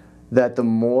that the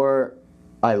more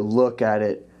I look at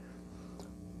it,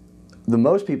 the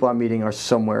most people I'm meeting are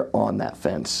somewhere on that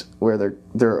fence, where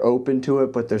they're open to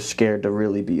it, but they're scared to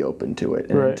really be open to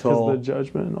it. And Right, until because the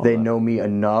judgment and all they that. know me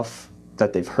enough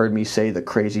that they've heard me say the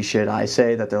crazy shit I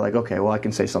say, that they're like, okay, well, I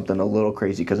can say something a little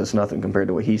crazy because it's nothing compared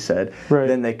to what he said. Right.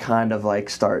 Then they kind of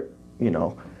like start,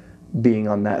 being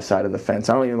on that side of the fence.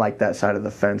 I don't even like that side of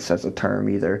the fence as a term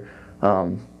either.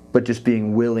 But just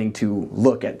being willing to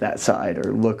look at that side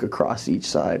or look across each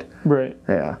side. Right.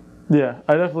 Yeah. Yeah,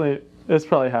 it's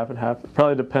probably half and half. It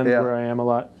probably depends where I am a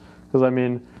lot. Because, I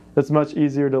mean, it's much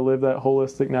easier to live that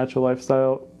holistic natural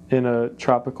lifestyle in a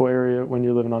tropical area when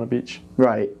you're living on a beach.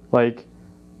 Right. Like,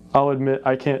 I'll admit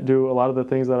I can't do a lot of the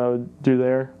things that I would do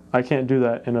there. I can't do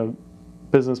that in a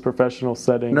business professional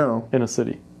setting in a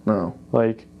city. No.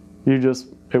 Like,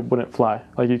 it wouldn't fly.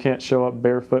 Like, you can't show up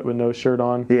barefoot with no shirt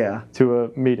on to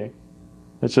a meeting.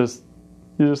 It's just,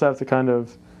 you just have to kind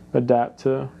of adapt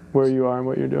to where you are and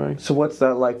what you're doing. So what's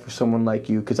that like for someone like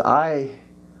you? Because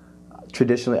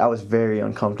traditionally, I was very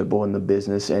uncomfortable in the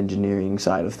business engineering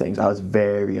side of things. I was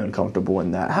very uncomfortable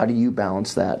in that. How do you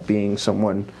balance that, being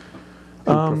someone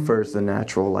who prefers the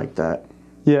natural like that?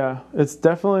 Yeah, it's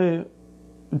definitely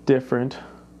different.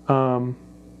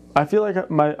 I feel like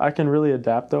I can really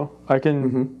adapt, though. I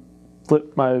can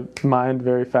flip my mind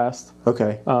very fast.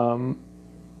 Okay.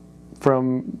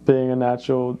 From being a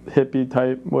natural hippie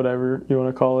type, whatever you want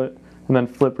to call it, and then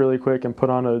flip really quick and put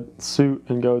on a suit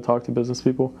and go talk to business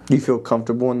people. You feel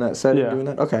comfortable in that setting doing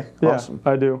that? Okay, awesome.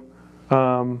 Yeah, I do.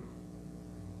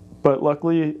 But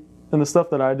luckily, in the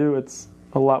stuff that I do, it's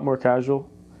a lot more casual.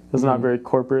 It's not very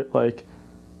corporate. Like,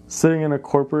 sitting in a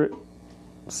corporate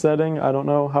setting, I don't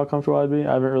know how comfortable I'd be.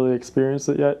 I haven't really experienced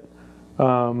it yet.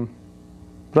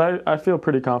 But I feel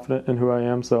pretty confident in who I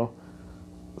am, so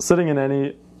sitting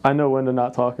in I know when to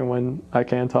not talk and when I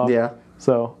can talk. Yeah.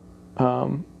 So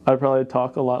I'd probably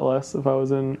talk a lot less if I was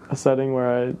in a setting where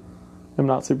I am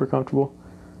not super comfortable.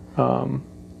 But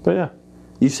yeah.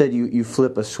 You said you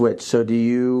flip a switch, so do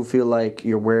you feel like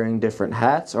you're wearing different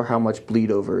hats, or how much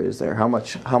bleed over is there? How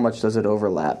much does it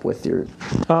overlap with your...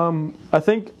 I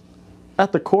think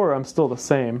at the core I'm still the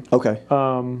same. Okay.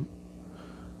 I'm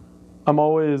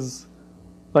always...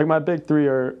 Like, my big three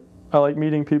are, I like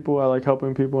meeting people, I like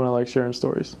helping people, and I like sharing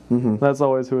stories. Mm-hmm. That's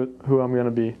always who I'm going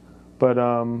to be. But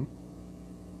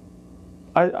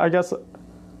I guess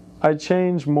I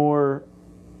change more...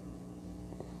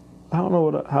 I don't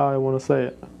know how I want to say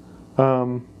it.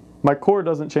 My core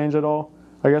doesn't change at all.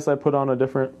 I guess I put on a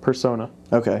different persona.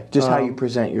 Okay. Just how you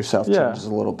present yourself changes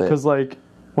a little bit. Because, like,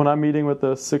 when I'm meeting with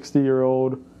a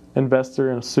 60-year-old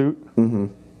investor in a suit,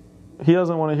 he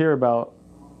doesn't want to hear about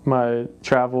my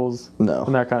travels and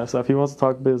that kind of stuff. He wants to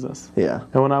talk business. Yeah.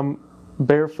 And when I'm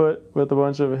barefoot with a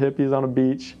bunch of hippies on a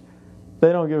beach,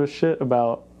 they don't give a shit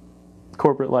about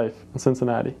corporate life in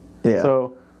Cincinnati. Yeah.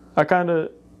 So I kind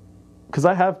of, because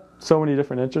I have so many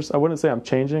different interests, I wouldn't say I'm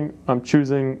changing. I'm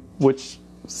choosing which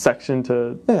section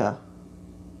to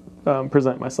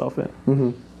present myself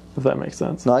in, if that makes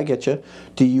sense. No, I get you.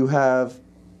 Do you have?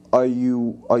 Are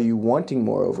you wanting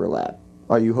more overlap?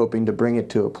 Are you hoping to bring it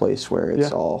to a place where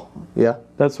it's all? Yeah.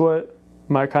 That's what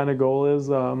my kind of goal is,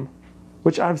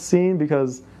 which I've seen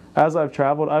because as I've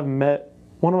traveled, I've met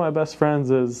one of my best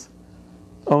friends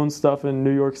owns stuff in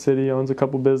New York City, owns a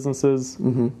couple businesses,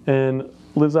 and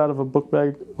lives out of a book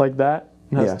bag like that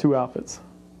and has 2 outfits.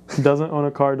 Doesn't own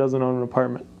a car, doesn't own an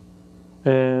apartment.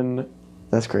 And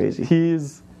that's crazy.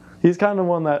 He's kind of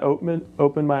one that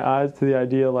opened my eyes to the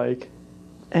idea like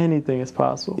anything is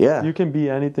possible. Yeah. You can be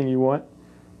anything you want,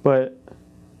 but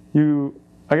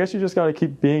I guess you just got to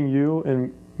keep being you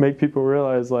and make people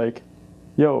realize like,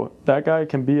 yo, that guy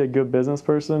can be a good business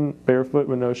person barefoot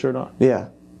with no shirt on. Yeah.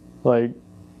 Like,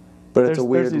 but it's a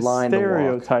weird these line to walk.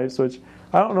 Stereotypes, which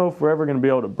I don't know if we're ever going to be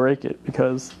able to break it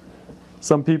because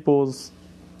some people's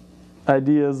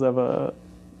ideas of a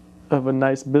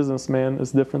nice businessman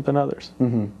is different than others.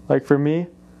 Like for me,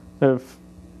 if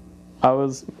I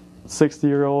was a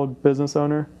 60-year-old business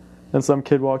owner and some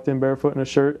kid walked in barefoot in a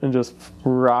shirt and just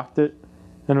rocked it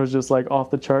and was just like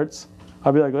off the charts,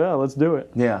 I'd be like, yeah, let's do it.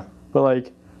 Yeah. But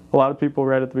like a lot of people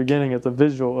right at the beginning, it's a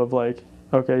visual of like,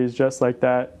 okay, he's dressed like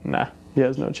that. Nah, he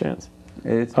has no chance.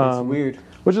 It's weird.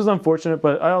 Which is unfortunate,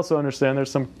 but I also understand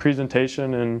there's some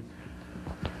presentation and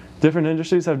different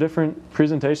industries have different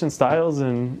presentation styles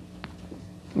and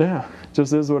yeah,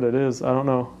 just is what it is. I don't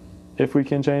know if we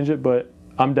can change it, but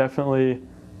I'm definitely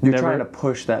You're trying to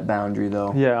push that boundary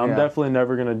though. Yeah, I'm definitely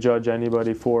never going to judge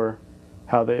anybody for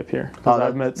how they appear.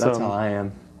 That's how I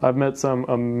am. I've met some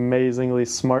amazingly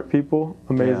smart people,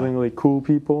 amazingly cool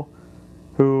people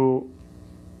who,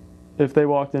 if they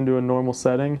walked into a normal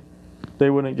setting, they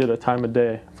wouldn't get a time of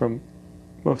day from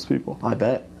most people. I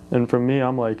bet. And from me,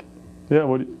 I'm like, yeah,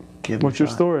 what's your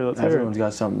story? Let's hear it. Everyone's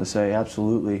got something to say.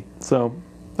 Absolutely. So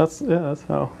that's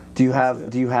how. Do you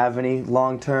have any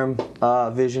long-term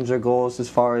visions or goals as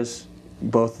far as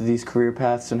both of these career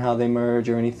paths and how they merge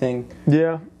or anything?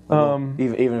 Yeah.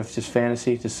 Even if it's just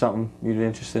fantasy, just something you're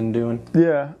interested in doing?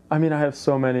 Yeah. I mean, I have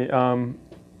so many.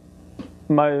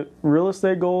 My real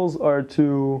estate goals are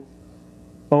to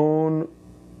own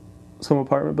some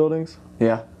apartment buildings.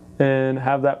 Yeah. And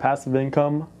have that passive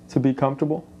income to be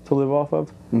comfortable to live off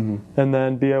of. And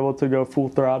then be able to go full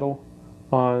throttle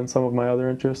on some of my other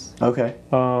interests. Okay.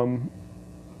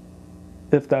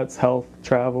 If that's health,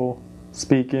 travel,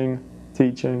 speaking,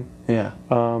 teaching. Yeah.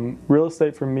 Real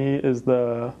estate for me is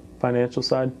the financial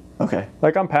side. Okay.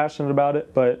 Like I'm passionate about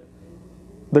it, but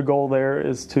the goal there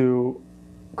is to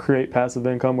create passive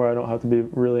income where I don't have to be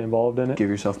really involved in it. Give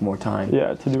yourself more time.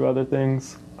 Yeah, to do other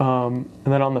things. And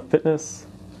then on the fitness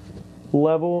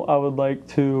level, I would like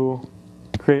to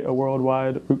create a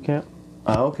worldwide boot camp.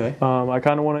 Oh, okay. I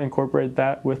kind of want to incorporate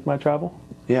that with my travel.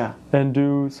 Yeah. And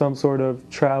do some sort of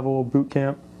travel boot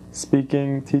camp,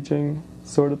 speaking, teaching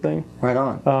sort of thing. Right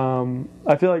on.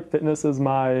 I feel like fitness is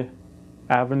my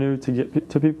avenue to get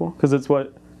to people because it's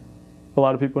what a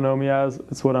lot of people know me as.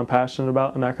 It's what I'm passionate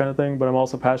about and that kind of thing, but I'm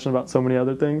also passionate about so many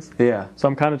other things. Yeah. So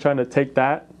I'm kind of trying to take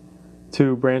that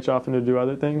to branch off and to do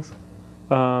other things.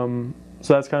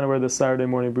 So that's kind of where this Saturday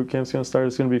morning boot camp is going to start.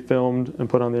 It's going to be filmed and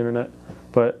put on the internet.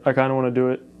 But I kind of want to do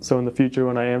it so in the future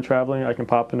when I am traveling, I can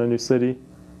pop in a new city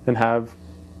and have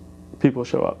people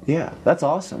show up. Yeah, that's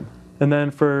awesome. And then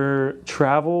for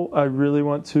travel, I really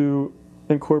want to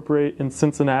incorporate in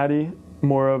Cincinnati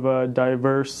more of a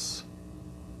diverse,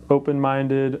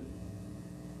 open-minded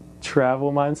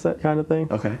travel mindset kind of thing.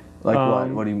 Okay. Like what?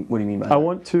 What do you mean by that? I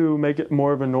want to make it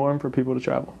more of a norm for people to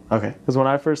travel. Okay. Because when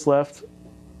I first left,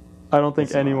 I don't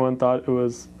think anyone thought it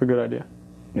was a good idea.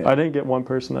 Yeah. I didn't get one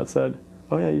person that said,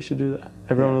 oh yeah, you should do that.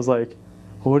 Everyone was like,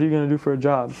 well, what are you going to do for a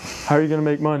job? How are you going to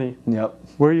make money? Yep.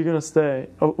 Where are you going to stay?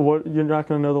 Oh, you're not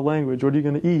going to know the language. What are you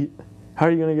going to eat? How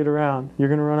are you going to get around? You're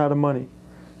going to run out of money.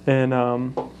 And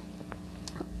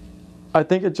I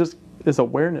think it just is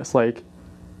awareness. Like,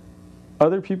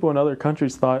 other people in other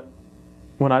countries thought,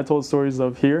 when I told stories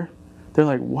of here, they're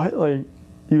like, what? Like,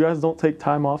 you guys don't take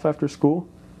time off after school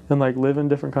and like live in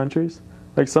different countries?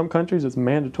 Like some countries it's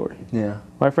mandatory. Yeah.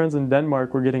 My friends in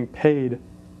Denmark were getting paid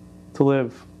to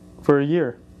live for a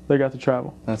year. They got to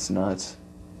travel. That's nuts.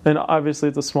 And obviously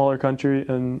it's a smaller country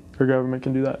and their government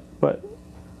can do that. But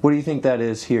what do you think that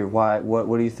is here? Why?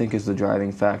 What do you think is the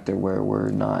driving factor where we're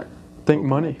not? I think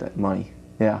money. Like that? Money.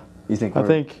 Yeah. You think? I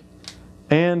think,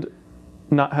 and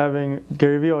not having,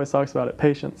 Gary Vee always talks about it,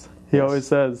 patience. He always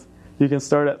says you can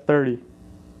start at 30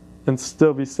 and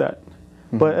still be set.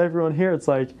 But everyone here, it's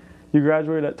like you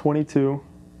graduate at 22,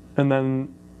 and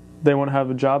then they want to have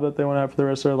a job that they want to have for the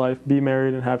rest of their life, be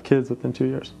married, and have kids within 2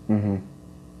 years.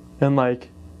 And like,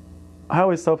 I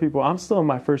always tell people, I'm still in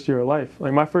my first year of life.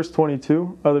 Like my first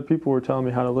 22, other people were telling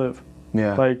me how to live.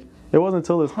 Yeah. Like it wasn't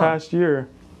until this past year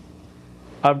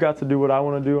I've got to do what I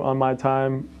want to do on my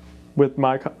time with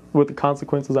the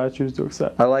consequences I choose to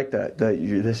accept. I like that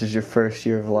this is your first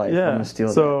year of life. Yeah. I'm gonna steal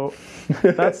so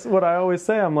that's what I always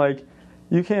say. I'm like,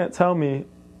 you can't tell me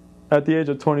at the age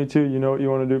of 22 you know what you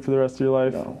want to do for the rest of your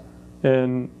life. No.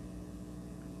 And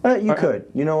you could.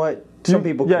 You know what? Some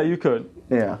people could. Yeah, you could.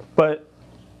 Yeah. But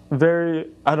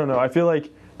I don't know. I feel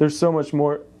like there's so much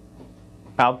more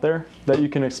out there that you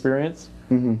can experience.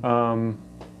 And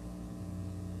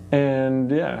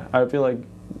yeah, I feel like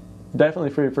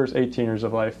definitely for your first 18 years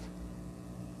of life,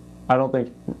 I don't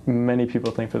think many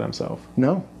people think for themselves.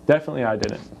 No. Definitely I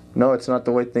didn't. No, it's not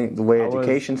the way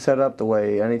education's set up, the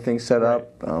way anything's set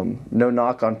up. No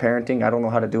knock on parenting. I don't know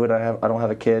how to do it. I don't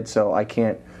have a kid, so I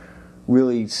can't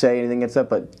really say anything against that.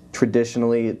 But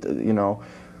traditionally, you know,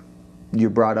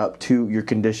 you're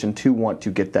conditioned to want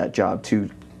to get that job, to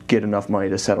get enough money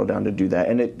to settle down to do that,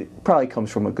 and it probably comes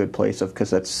from a good place because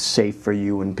that's safe for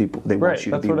you and people. They want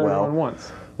you to be well. Right, that's what everyone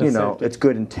wants. You know, it's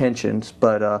good intentions,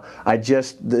 but I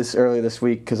just earlier this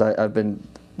week, because I've been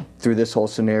through this whole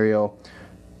scenario,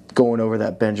 going over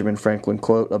that Benjamin Franklin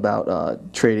quote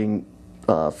about trading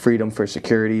freedom for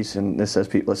securities, and this says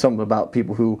something about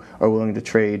people who are willing to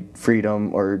trade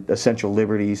freedom or essential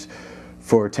liberties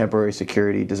for temporary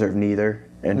security deserve neither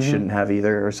and shouldn't have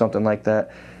either, or something like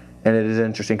that. And it is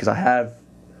interesting because I have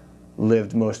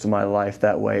lived most of my life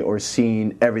that way, or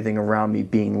seen everything around me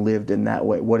being lived in that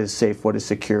way. What is safe, what is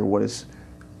secure, what is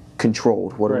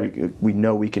controlled, what do we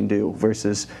know we can do,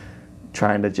 versus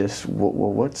trying to just, well,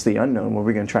 what's the unknown? What are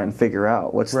we going to try and figure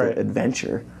out? What's the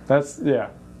adventure? That's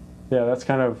that's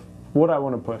kind of what I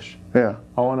want to push. Yeah.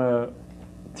 I want to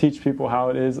teach people how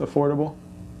it is affordable,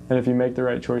 and if you make the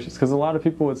right choices. Because a lot of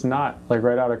people, it's not, like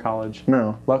right out of college.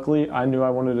 No. Luckily, I knew I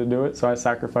wanted to do it, so I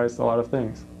sacrificed a lot of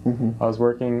things. I was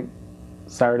working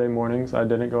Saturday mornings. I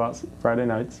didn't go out Friday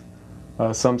nights.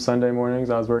 Some Sunday mornings,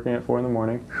 I was working at 4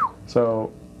 a.m.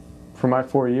 So for my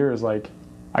 4 years, like,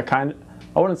 I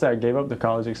wouldn't say I gave up the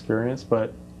college experience,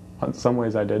 but in some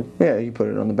ways I did. Yeah, you put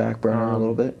it on the back burner a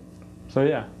little bit. So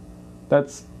yeah,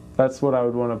 that's what I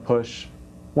would want to push.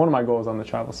 One of my goals on the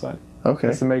travel side. Okay.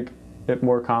 Is to make it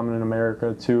more common in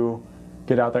America to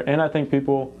get out there. And I think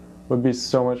people would be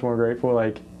so much more grateful.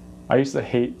 Like, I used to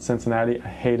hate Cincinnati. I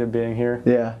hated being here.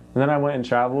 Yeah. And then I went and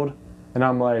traveled, and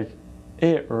I'm like,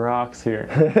 it rocks here.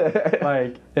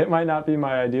 Like, it might not be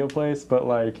my ideal place, but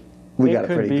like, it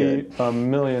could be a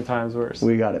million times worse.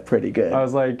 We got it pretty good. I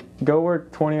was like, go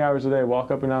work 20 hours a day, walk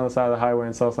up and down the side of the highway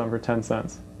and sell something for 10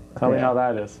 cents. Tell me how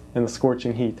that is in the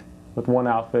scorching heat with one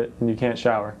outfit and you can't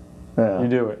shower. Yeah. You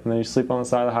do it, and then you sleep on the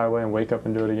side of the highway and wake up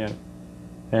and do it again.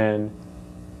 And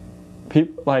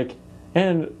people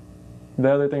and the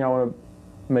other thing I want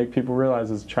to make people realize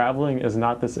is traveling is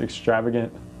not this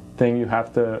extravagant thing you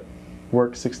have to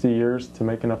work 60 years to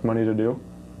make enough money to do.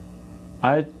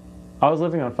 I was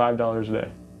living on $5 a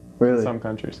day. Really? In some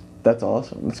countries. That's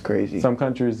awesome. That's crazy. Some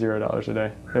countries $0 a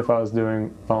day if I was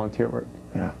doing volunteer work.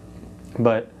 Yeah.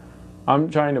 But I'm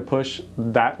trying to push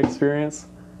that experience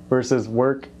versus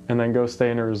work and then go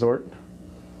stay in a resort.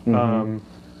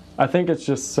 I think it's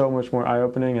just so much more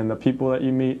eye-opening, and the people that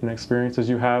you meet and experiences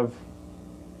you have,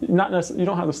 not necessarily, you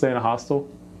don't have to stay in a hostel,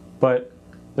 but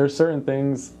there's certain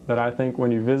things that I think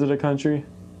when you visit a country,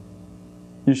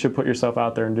 you should put yourself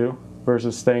out there and do,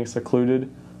 versus staying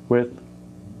secluded with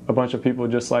a bunch of people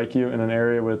just like you in an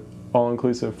area with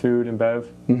all-inclusive food and bev.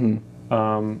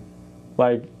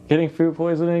 Like, getting food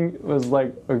poisoning was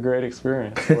like a great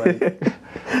experience. Like,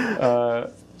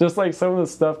 just like some of the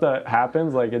stuff that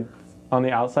happens, like on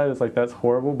the outside, it's like, that's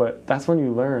horrible, but that's when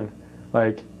you learn.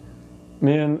 Like,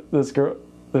 me and this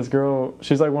girl,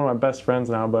 she's like one of my best friends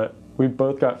now, but we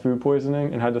both got food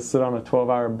poisoning and had to sit on a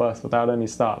 12-hour bus without any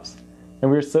stops. And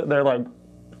we were sitting there like,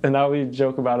 and now we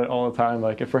joke about it all the time.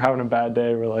 Like, if we're having a bad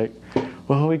day, we're like,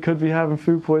 well, we could be having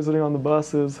food poisoning on the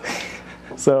buses.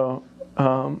 So,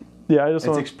 yeah, I just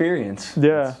want experience.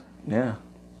 Yeah. Yeah.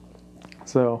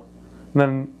 So,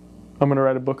 then I'm going to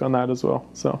write a book on that as well.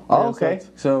 So. Okay.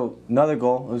 So another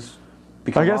goal is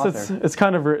become an author. I guess it's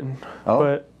kind of written,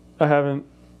 but I haven't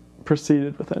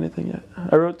proceeded with anything yet.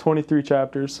 I wrote 23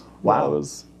 chapters while I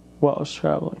was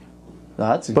traveling.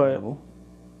 That's incredible.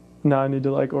 But now I need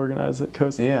to like organize it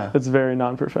because it's very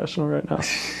non-professional right now.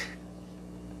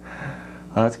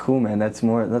 Oh, that's cool, man. That's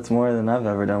more than I've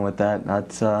ever done with that.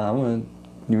 That's I'm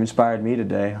you inspired me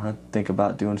today. I think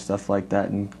about doing stuff like that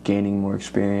and gaining more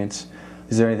experience.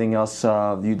 Is there anything else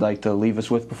you'd like to leave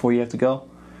us with before you have to go?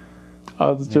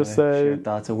 I'll just say, share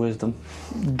thoughts of wisdom.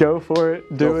 Go for it.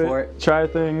 Do Go for it. Try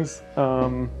things.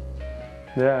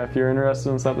 Yeah, if you're interested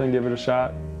in something, give it a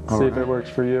shot. See if it works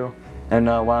for you. And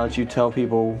why don't you tell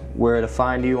people where to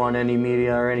find you on any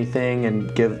media or anything,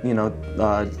 and give,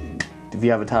 if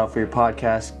you have a title for your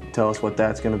podcast, tell us what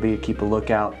that's going to be. Keep a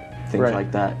lookout, things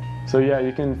like that. So yeah,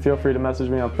 you can feel free to message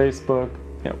me on Facebook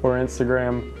or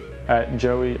Instagram at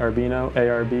Joey Arbino,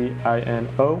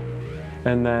 Arbino.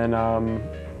 And then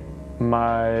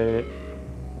my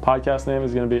podcast name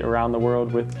is going to be Around the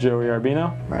World with Joey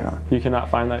Arbino. Right on. You cannot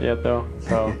find that yet though,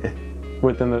 so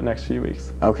within the next few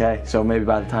weeks. Okay, so maybe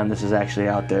by the time this is actually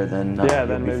out there, then then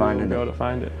you'll be maybe finding we'll be able to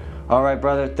find it. All right,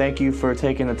 brother. Thank you for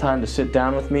taking the time to sit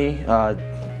down with me.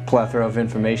 Plethora of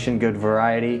information, good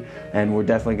variety, and we're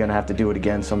definitely going to have to do it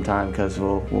again sometime because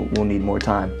we'll need more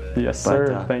time. Yes,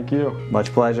 sir. Thank you.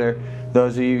 Much pleasure.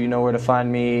 Those of you know where to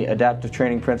find me, Adaptive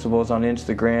Training Principles on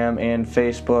Instagram and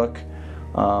Facebook.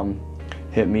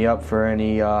 Hit me up for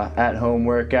any at-home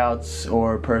workouts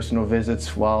or personal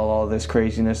visits while all this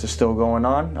craziness is still going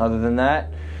on. Other than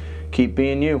that, keep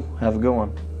being you. Have a good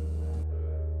one.